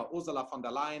 Ursula von der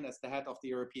Leyen as the head of the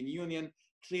European Union,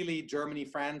 clearly Germany,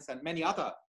 France, and many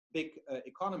other big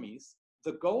economies.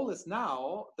 The goal is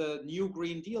now the new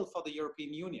Green Deal for the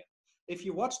European Union. If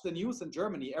you watch the news in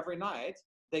Germany every night,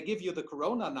 they give you the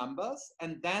corona numbers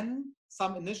and then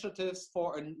some initiatives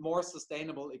for a more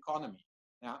sustainable economy.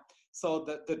 Yeah. So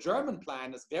the German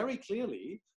plan is very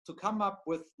clearly to come up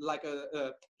with like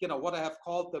what I have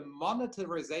called the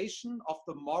monetarization of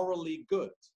the morally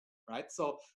good, right?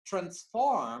 So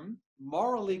transform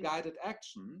morally guided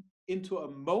action into a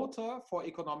motor for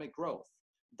economic growth.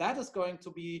 That is going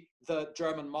to be the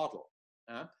German model,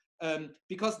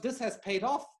 because this has paid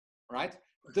off, right?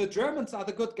 The Germans are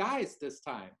the good guys this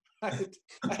time. Right?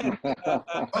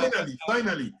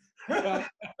 Finally.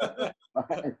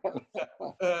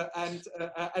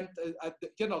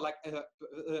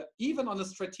 Even on a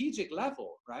strategic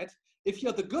level, right? If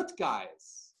you're the good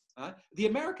guys, the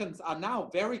Americans are now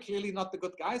very clearly not the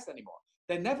good guys anymore.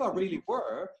 They never really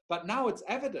were, but now it's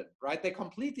evident, right? They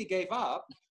completely gave up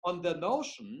on the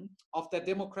notion of their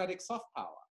democratic soft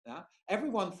power. Yeah?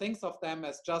 Everyone thinks of them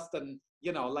as just an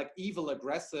you know, like evil,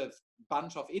 aggressive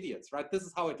bunch of idiots, right? This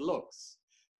is how it looks.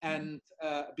 And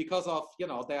because of, you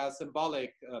know, their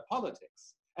symbolic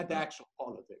politics and the actual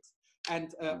politics.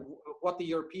 And what the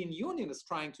European Union is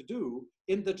trying to do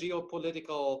in the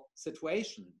geopolitical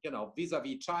situation, you know,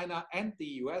 vis-a-vis China and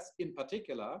the US in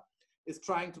particular, is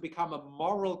trying to become a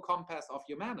moral compass of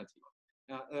humanity.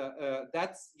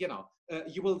 That's, you know,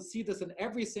 you will see this in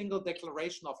every single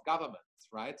declaration of governments,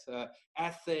 right?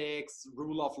 Ethics,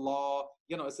 rule of law,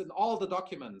 you know, it's in all the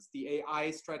documents, the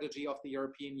AI strategy of the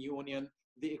European Union,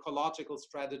 the ecological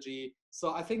strategy.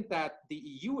 So I think that the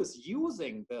EU is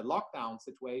using the lockdown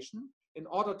situation in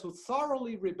order to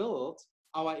thoroughly rebuild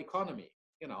our economy.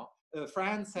 You know,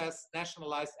 France has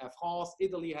nationalized Air France,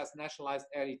 Italy has nationalized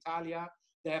Air Italia.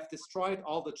 They have destroyed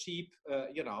all the cheap,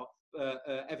 you know,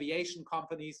 aviation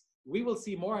companies. We will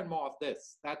see more and more of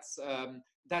this. That's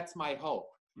my hope.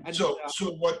 And, so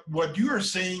what you are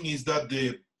saying is that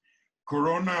the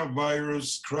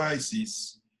coronavirus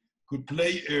crisis could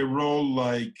play a role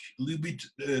like a little bit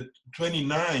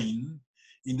 29,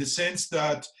 in the sense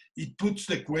that it puts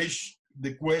the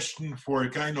question for a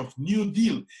kind of new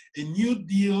deal, a new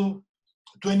deal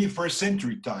 21st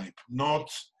century type, not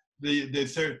the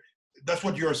third. That's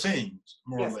what you're saying,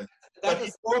 more or less. But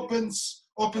it opens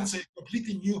a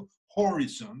completely new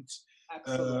horizon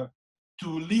to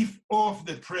leave off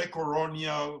the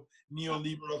pre-colonial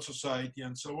neoliberal society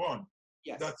and so on.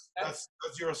 Yes, that's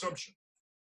your assumption.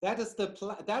 That is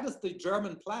the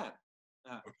German plan.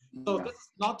 So this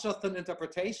is not just an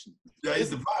interpretation.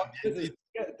 This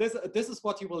is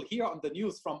what you will hear on the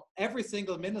news from every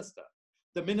single minister.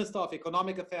 The Minister of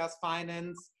Economic Affairs,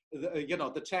 Finance, you know,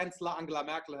 the Chancellor Angela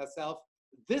Merkel herself.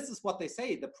 This is what they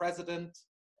say. The president,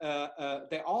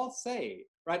 they all say,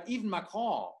 right? Even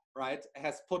Macron, right,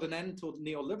 has put an end to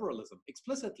neoliberalism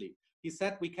explicitly. He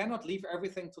said we cannot leave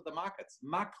everything to the markets.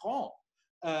 Macron.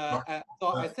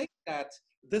 So I think that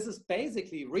this is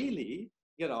basically really,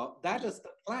 you know, that is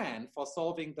the plan for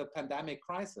solving the pandemic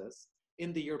crisis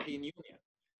in the European Union.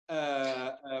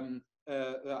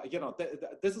 You know,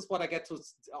 this is what I get to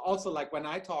also, like when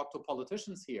I talk to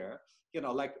politicians here, you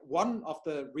know, like one of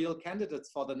the real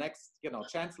candidates for the next, you know,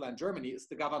 chancellor in Germany is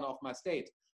the governor of my state,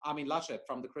 Armin Laschet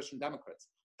from the Christian Democrats,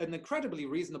 an incredibly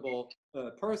reasonable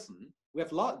person. We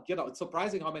have you know, it's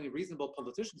surprising how many reasonable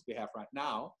politicians we have right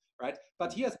now, right?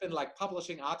 But he has been like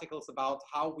publishing articles about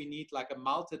how we need like a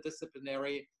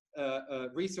multidisciplinary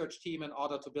research team in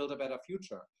order to build a better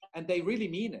future. And they really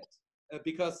mean it.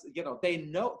 Because, you know,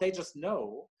 they just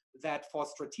know that for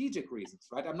strategic reasons,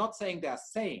 right? I'm not saying they're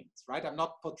saints, right? I'm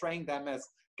not portraying them as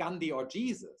Gandhi or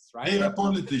Jesus, right? They are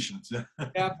politicians.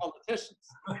 They are politicians.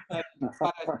 But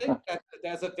I think that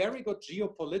there's a very good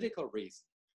geopolitical reason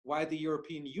why the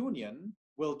European Union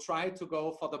will try to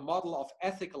go for the model of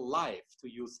ethical life, to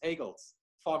use Hegel's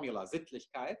formula,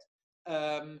 Sittlichkeit,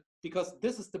 because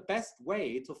this is the best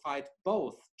way to fight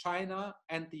both China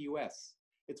and the US.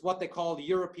 It's what they call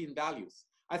European values.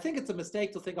 I think it's a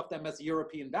mistake to think of them as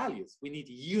European values. We need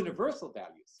universal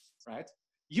values, right?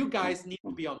 You guys need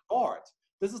to be on board.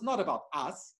 This is not about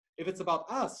us. If it's about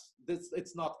us,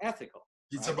 it's not ethical.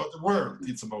 It's right? About the world.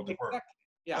 It's about the world.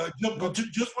 Yeah. But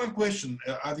just one question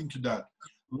adding to that.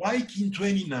 Like in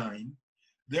 29,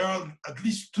 there are at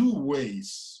least two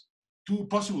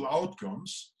possible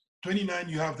outcomes. 29,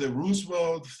 you have the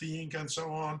Roosevelt thing and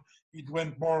so on. It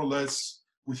went more or less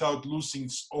without losing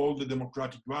all the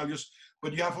democratic values,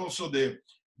 but you have also the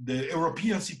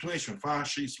European situation,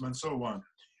 fascism and so on.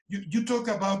 You talk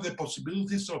about the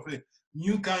possibilities of a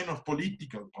new kind of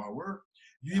political power.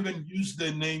 You even use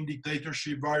the name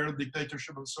dictatorship, viral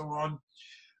dictatorship and so on.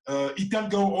 It can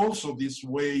go also this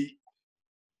way.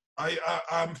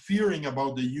 I'm fearing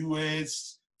about the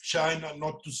US, China,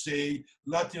 not to say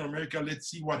Latin America. Let's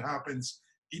see what happens.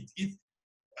 I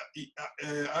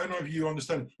don't know if you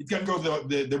understand. It can go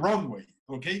the wrong way,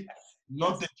 okay?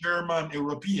 Not the German,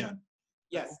 European.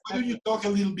 Yes. Why don't you talk a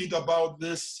little bit about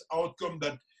this outcome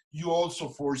that you also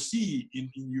foresee in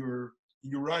your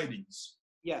writings?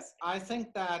 Yes, I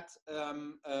think that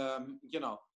you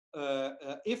know,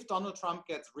 if Donald Trump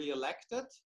gets reelected,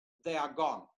 they are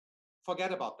gone.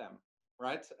 Forget about them,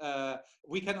 right?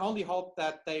 We can only hope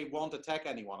that they won't attack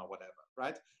anyone or whatever,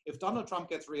 right? If Donald Trump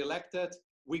gets reelected,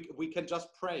 we can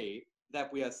just pray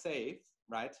that we are safe,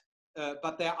 right?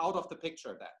 But they're out of the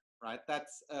picture then, right?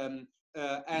 That's and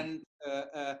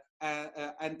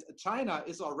China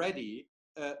is already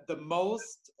the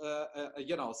most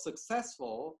you know,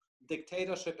 successful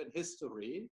dictatorship in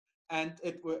history, and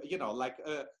it you know, like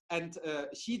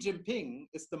Xi Jinping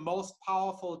is the most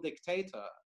powerful dictator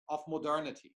of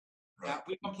modernity, Yeah,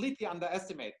 we completely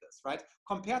underestimate this, right?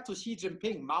 Compared to Xi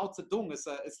Jinping, Mao Zedong is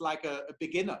like a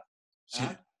beginner.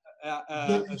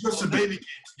 Just a baby kid,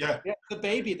 yeah. Yeah, the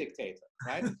baby dictator,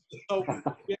 right? So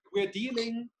we're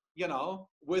dealing,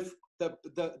 with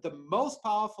the most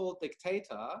powerful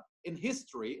dictator in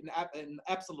history, in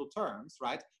absolute terms,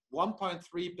 right?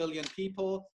 1.3 billion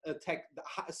people,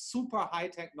 super high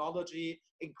technology,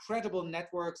 incredible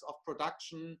networks of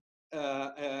production,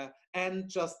 and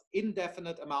just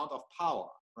indefinite amount of power,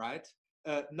 right?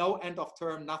 No end of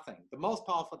term, nothing. The most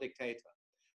powerful dictator.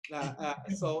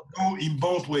 So go in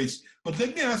both ways. But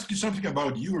let me ask you something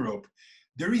about Europe.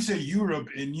 There is a Europe,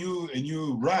 a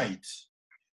new right,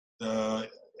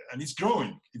 and it's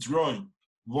growing. It's growing.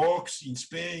 Vox in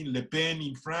Spain, Le Pen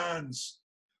in France.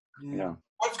 Yeah.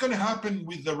 What's going to happen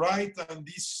with the right and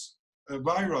this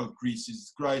viral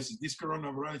crisis, this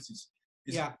coronavirus? Is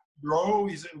it grow?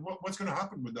 What's going to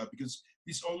happen with that? Because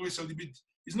it's always a little bit.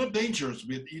 It's not dangerous,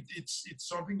 but it's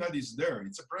something that is there.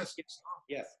 It's a presence.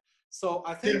 Yes. So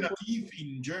I think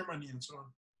in Germany and so on.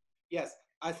 Yes,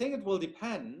 I think it will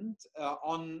depend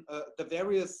on the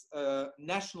various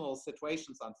national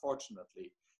situations,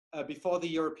 unfortunately, before the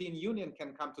European Union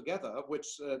can come together, which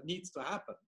needs to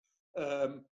happen.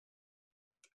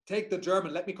 Take the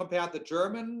German, let me compare the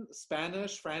German,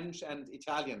 Spanish, French, and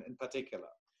Italian in particular.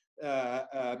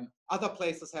 Other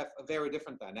places have very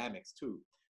different dynamics too.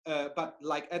 But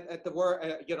like at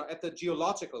the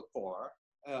geological core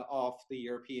of the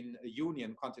European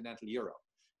Union, continental Europe.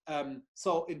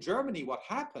 So in Germany, what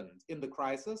happened in the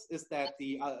crisis is that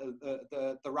the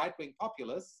right-wing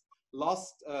populists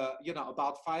lost,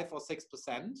 about 5 or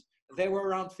 6%. They were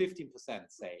around 15%,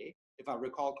 say, if I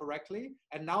recall correctly,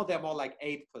 and now they're more like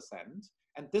 8%.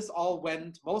 And this all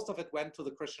most of it went to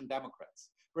the Christian Democrats.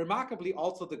 Remarkably,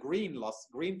 also the Green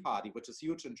Party, which is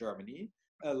huge in Germany,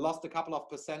 lost a couple of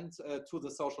percent to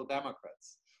the Social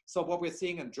Democrats. So what we're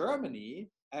seeing in Germany,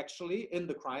 actually, in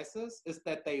the crisis, is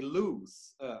that they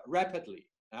lose rapidly.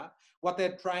 What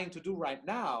they're trying to do right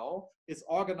now is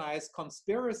organize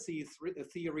conspiracy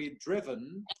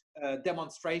theory-driven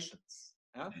demonstrations.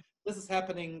 This is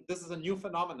happening. This is a new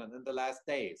phenomenon in the last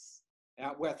days,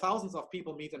 where thousands of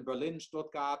people meet in Berlin,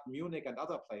 Stuttgart, Munich, and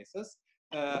other places,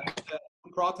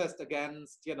 protest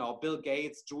against, Bill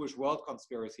Gates' Jewish world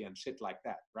conspiracy and shit like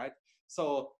that, right?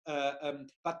 So,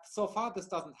 but so far this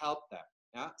doesn't help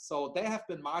them. So they have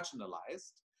been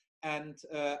marginalized, and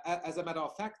as a matter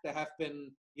of fact, there have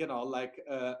been,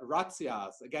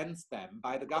 razzias against them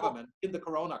by the government in the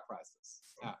Corona crisis.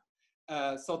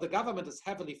 So the government is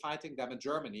heavily fighting them in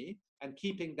Germany and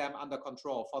keeping them under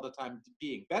control for the time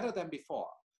being, better than before.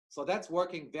 So that's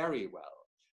working very well.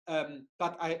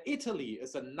 But Italy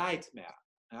is a nightmare.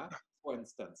 For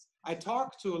instance, I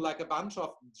talked to like a bunch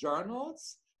of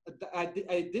journals. I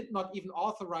did not even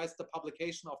authorize the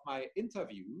publication of my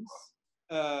interviews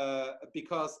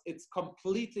because it's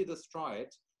completely destroyed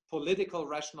political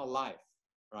rational life,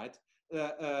 right?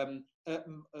 I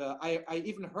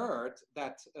even heard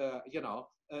that,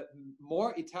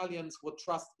 more Italians would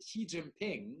trust Xi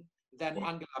Jinping than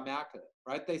Angela Merkel,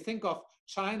 right? They think of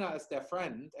China as their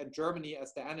friend and Germany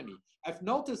as their enemy. I've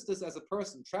noticed this as a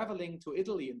person traveling to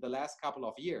Italy in the last couple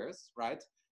of years, right?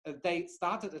 They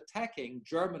started attacking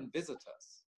German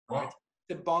visitors, right?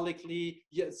 Symbolically,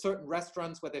 certain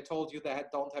restaurants where they told you they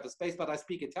don't have a space, but I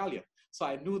speak Italian, so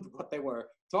I knew what they were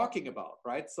talking about,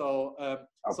 right? So,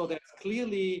 so there's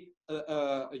clearly,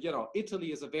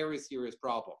 Italy is a very serious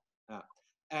problem,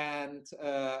 and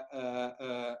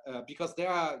because there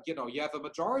are, you have a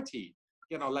majority,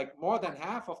 like more than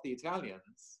half of the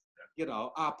Italians,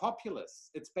 are populists.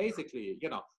 It's basically,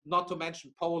 not to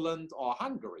mention Poland or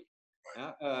Hungary.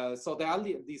 So there are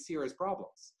these serious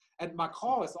problems. And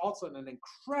Macron is also in an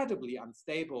incredibly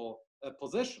unstable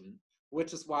position,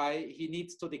 which is why he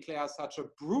needs to declare such a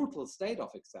brutal state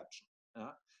of exception.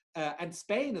 And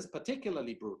Spain is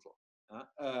particularly brutal.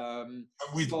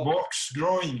 With Vox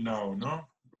growing now, no?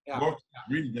 Yeah, Vox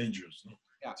is really dangerous. No?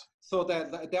 Yeah. So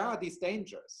there are these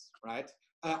dangers, right?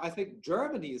 I think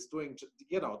Germany is doing,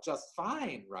 just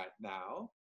fine right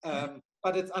now.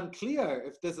 But it's unclear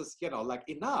if this is, like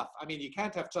enough. I mean, you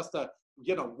can't have just a,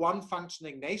 one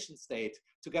functioning nation state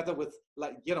together with,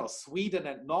 like, Sweden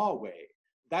and Norway.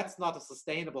 That's not a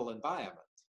sustainable environment.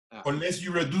 Unless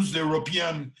you reduce the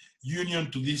European Union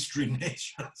to these 3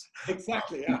 nations.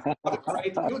 Exactly, yeah. What a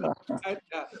great union.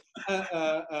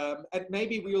 And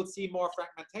maybe we will see more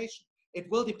fragmentation. It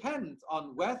will depend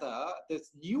on whether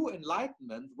this new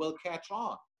enlightenment will catch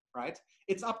on, right?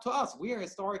 It's up to us. We are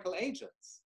historical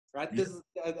agents, right? Yeah. This is,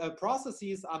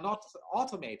 processes are not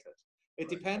automated. It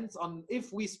depends on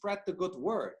if we spread the good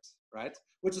word, right?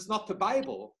 Which is not the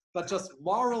Bible, but just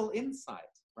moral insight,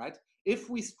 right? If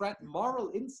we spread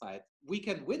moral insight, we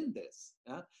can win this.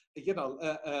 You know,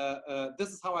 this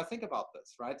is how I think about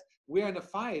this, right? We're in a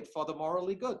fight for the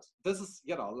morally good. This is,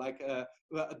 you know, like,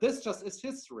 this just is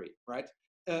history, right?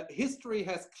 History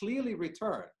has clearly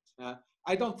returned.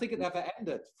 I don't think it ever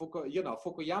ended. You know,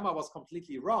 Fukuyama was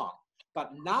completely wrong.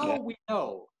 But now we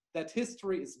know that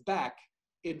history is back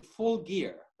in full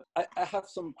gear. I have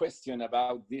some question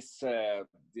about this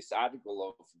this article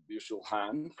of Byung-Chul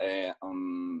Han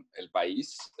on El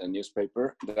País, a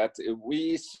newspaper, that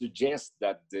we suggest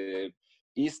that the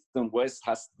East and West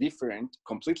has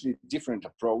completely different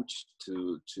approach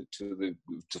to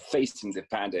facing the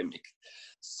pandemic.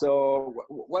 So,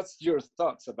 what's your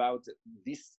thoughts about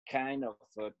this kind of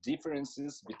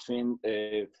differences between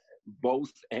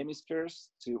both hemispheres?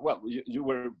 Well, you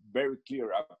were very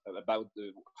clear about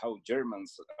how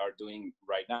Germans are doing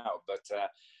right now, but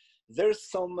there's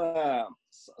some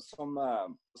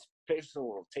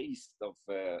special taste of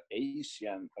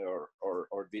Asian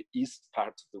or the East part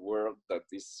of the world that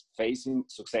is facing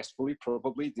successfully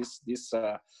probably this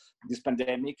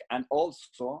pandemic, and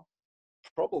also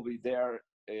probably they are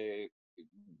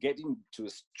getting to a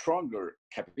stronger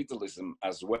capitalism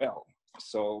as well.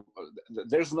 So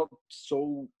there's not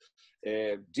so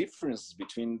difference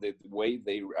between the way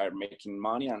they are making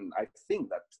money, and I think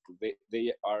that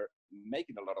they are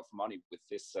making a lot of money with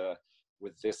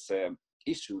this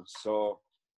issue. So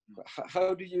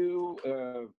how do you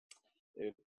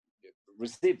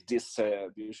receive this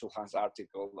Byung-Chul Han's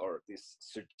article or these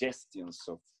suggestions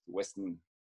of Western?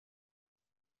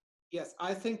 Yes,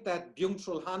 I think that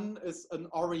Byung-Chul Han is an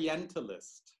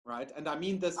Orientalist, right? And I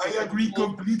mean this. I agree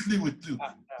completely with you.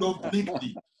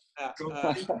 Completely.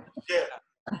 Yeah.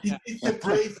 It's a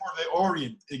pray for the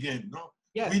Orient again, no?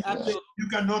 Yes, absolutely. You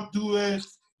cannot do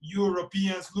as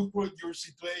Europeans, look for your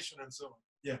situation and so on.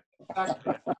 Yeah.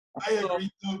 Exactly. I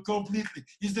agree completely.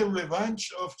 It's the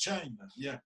revenge of China.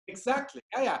 Yeah. Exactly.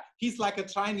 Yeah. He's like a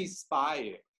Chinese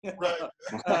spy. Right.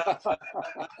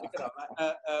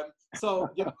 So,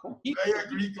 you know, I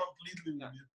agree completely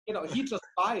with you. You know, he just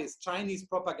buys Chinese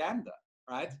propaganda,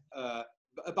 right?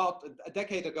 About a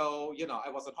decade ago, you know, I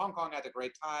was in Hong Kong, had a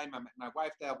great time. I met my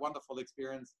wife there, wonderful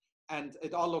experience, and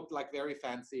it all looked like very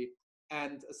fancy.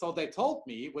 And so they told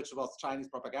me, which was Chinese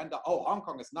propaganda, oh, Hong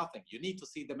Kong is nothing. You need to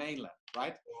see the mainland,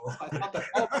 right? So I thought that,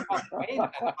 oh, the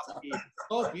mainland must be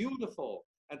so beautiful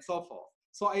and so forth.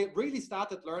 So I really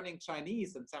started learning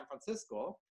Chinese in San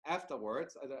Francisco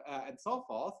afterwards and so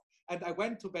forth. And I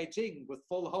went to Beijing with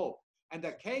full hope. And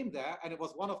I came there, and it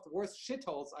was one of the worst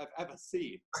shitholes I've ever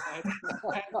seen.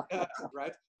 Right? And,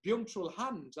 right? Byung-Chul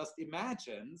Han just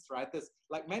imagines, right, this,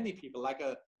 like many people, like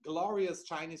a glorious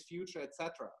Chinese future,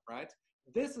 etc. Right?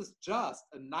 This is just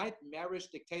a nightmarish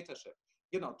dictatorship.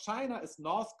 You know, China is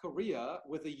North Korea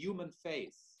with a human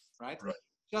face, right?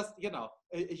 Just, you know,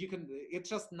 it's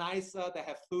just nicer, they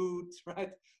have food,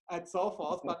 right, and so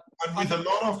forth. But and with a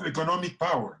lot of economic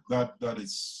power, that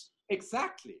is...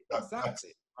 Exactly,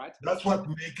 right? That's what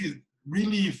makes it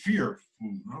really fearful,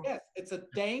 no? Yes, it's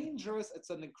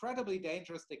an incredibly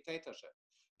dangerous dictatorship.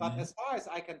 But as far as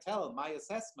I can tell, my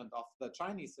assessment of the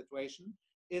Chinese situation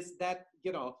is that,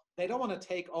 you know, they don't want to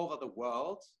take over the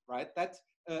world, right? That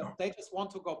they just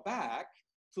want to go back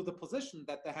to the position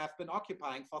that they have been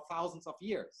occupying for thousands of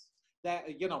years.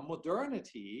 That, you know,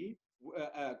 modernity,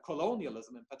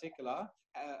 colonialism in particular,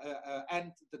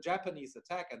 and the Japanese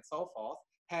attack and so forth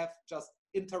have just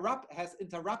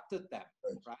interrupted them,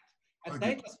 right? And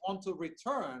they just want to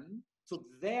return to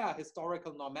their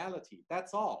historical normality.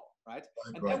 That's all, right?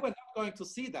 And then we're not going to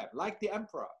see them, like the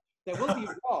emperor. There will be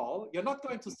a wall. You're not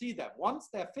going to see them. Once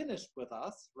they're finished with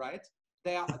us, right?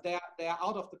 They are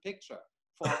out of the picture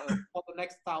for the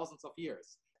next thousands of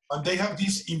years. And they have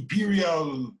this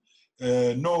imperial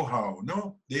know-how,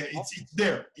 no? It's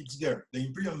there. The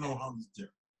imperial know-how is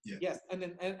there. Yeah. Yes, and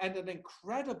an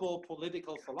incredible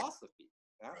political philosophy.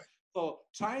 Yeah? Right. So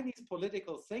Chinese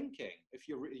political thinking, if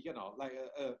you know, like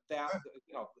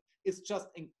you know, is just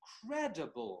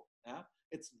incredible. Yeah,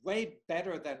 it's way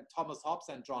better than Thomas Hobbes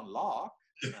and John Locke.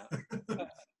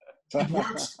 It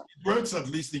works at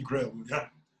least incredible. Yeah.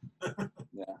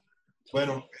 Yeah.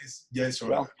 Bueno, yes.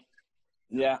 Well,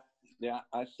 yeah.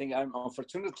 I think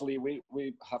unfortunately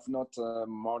we have not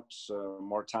much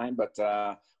more time, but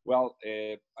well,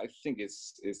 I think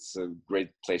it's a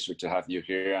great pleasure to have you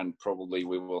here, and probably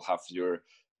we will have your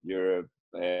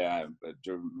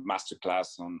master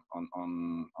class on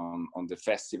the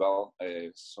festival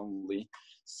soonly.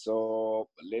 So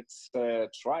let's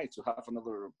try to have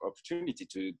another opportunity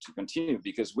to continue,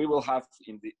 because we will have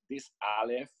in this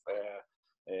Aleph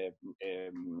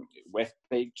web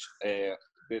page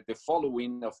the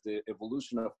following of the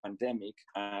evolution of pandemic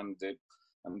and the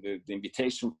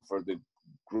invitation for the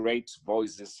great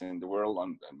voices in the world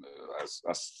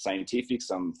as scientifics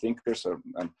and thinkers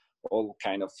and all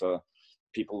kind of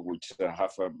people which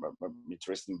have a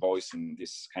interesting voice in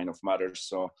this kind of matters.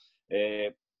 So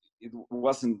it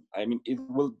wasn't, I mean, it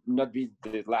will not be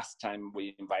the last time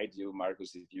we invite you,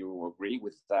 Markus, if you agree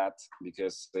with that,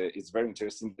 because it's very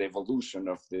interesting, the evolution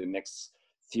of the next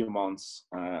few months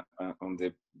on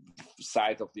the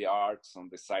side of the arts, on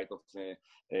the side of the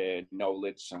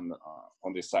knowledge, and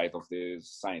on the side of the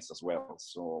science as well.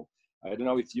 So I don't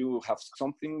know if you have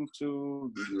something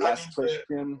to the last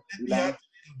question. Let me add a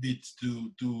little bit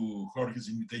to Jorge's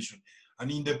invitation. And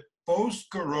in the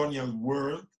post-colonial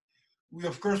world, we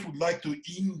of course would like to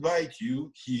invite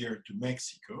you here to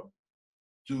Mexico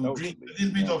to drink a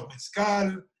little bit of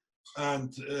mezcal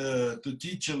and to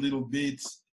teach a little bit.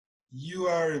 You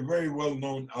are a very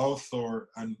well-known author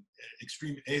and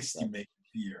extreme estimate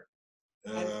here.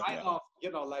 And I love,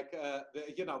 you know, like,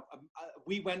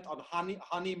 we went on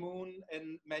honeymoon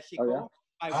in Mexico.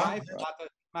 Oh, yeah?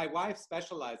 My wife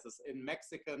specializes in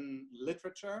Mexican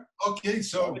literature. Okay,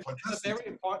 so it's a very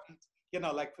important, you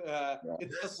know, like,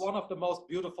 it's just one of the most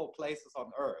beautiful places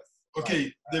on earth. Okay,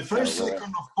 right? The first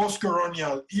second of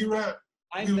post-colonial era.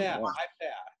 I'm there.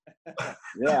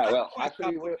 Yeah, well,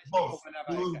 actually, we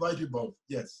will invite you both.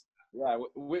 Yes. Yeah,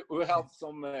 we have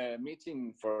some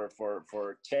meeting for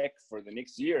tech for the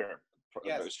next year.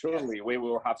 Yes, surely we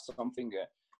will have something,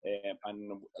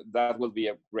 and that will be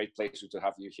a great pleasure to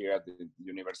have you here at the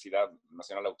Universidad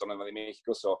Nacional Autónoma de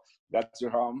México. So that's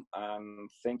your home, and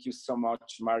thank you so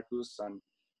much, Markus. And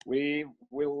we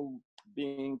will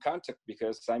be in contact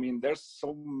because I mean there's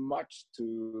so much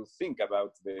to think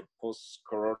about the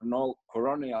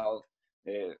post-colonial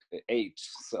age.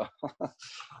 So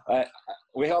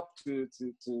we hope to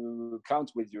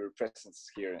count with your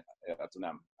presence here at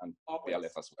UNAM and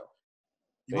Aleph as well.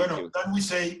 Bueno, then we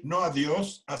say no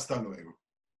adiós, hasta luego.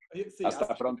 Sí,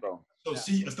 hasta pronto. So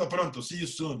sí, hasta pronto. See you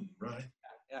soon, right?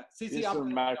 Yeah. See you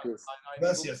soon, Markus.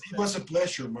 Gracias. It was a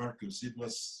pleasure, Markus. It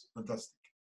was fantastic.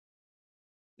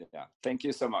 Yeah, thank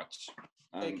you so much.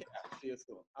 See you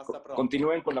soon. Hasta pronto.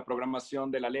 Continúen con la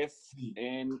programación del Aleph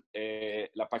en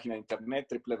la página de internet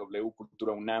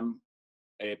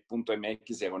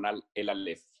www.culturaunam.mx/el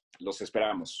Aleph. Los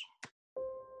esperamos.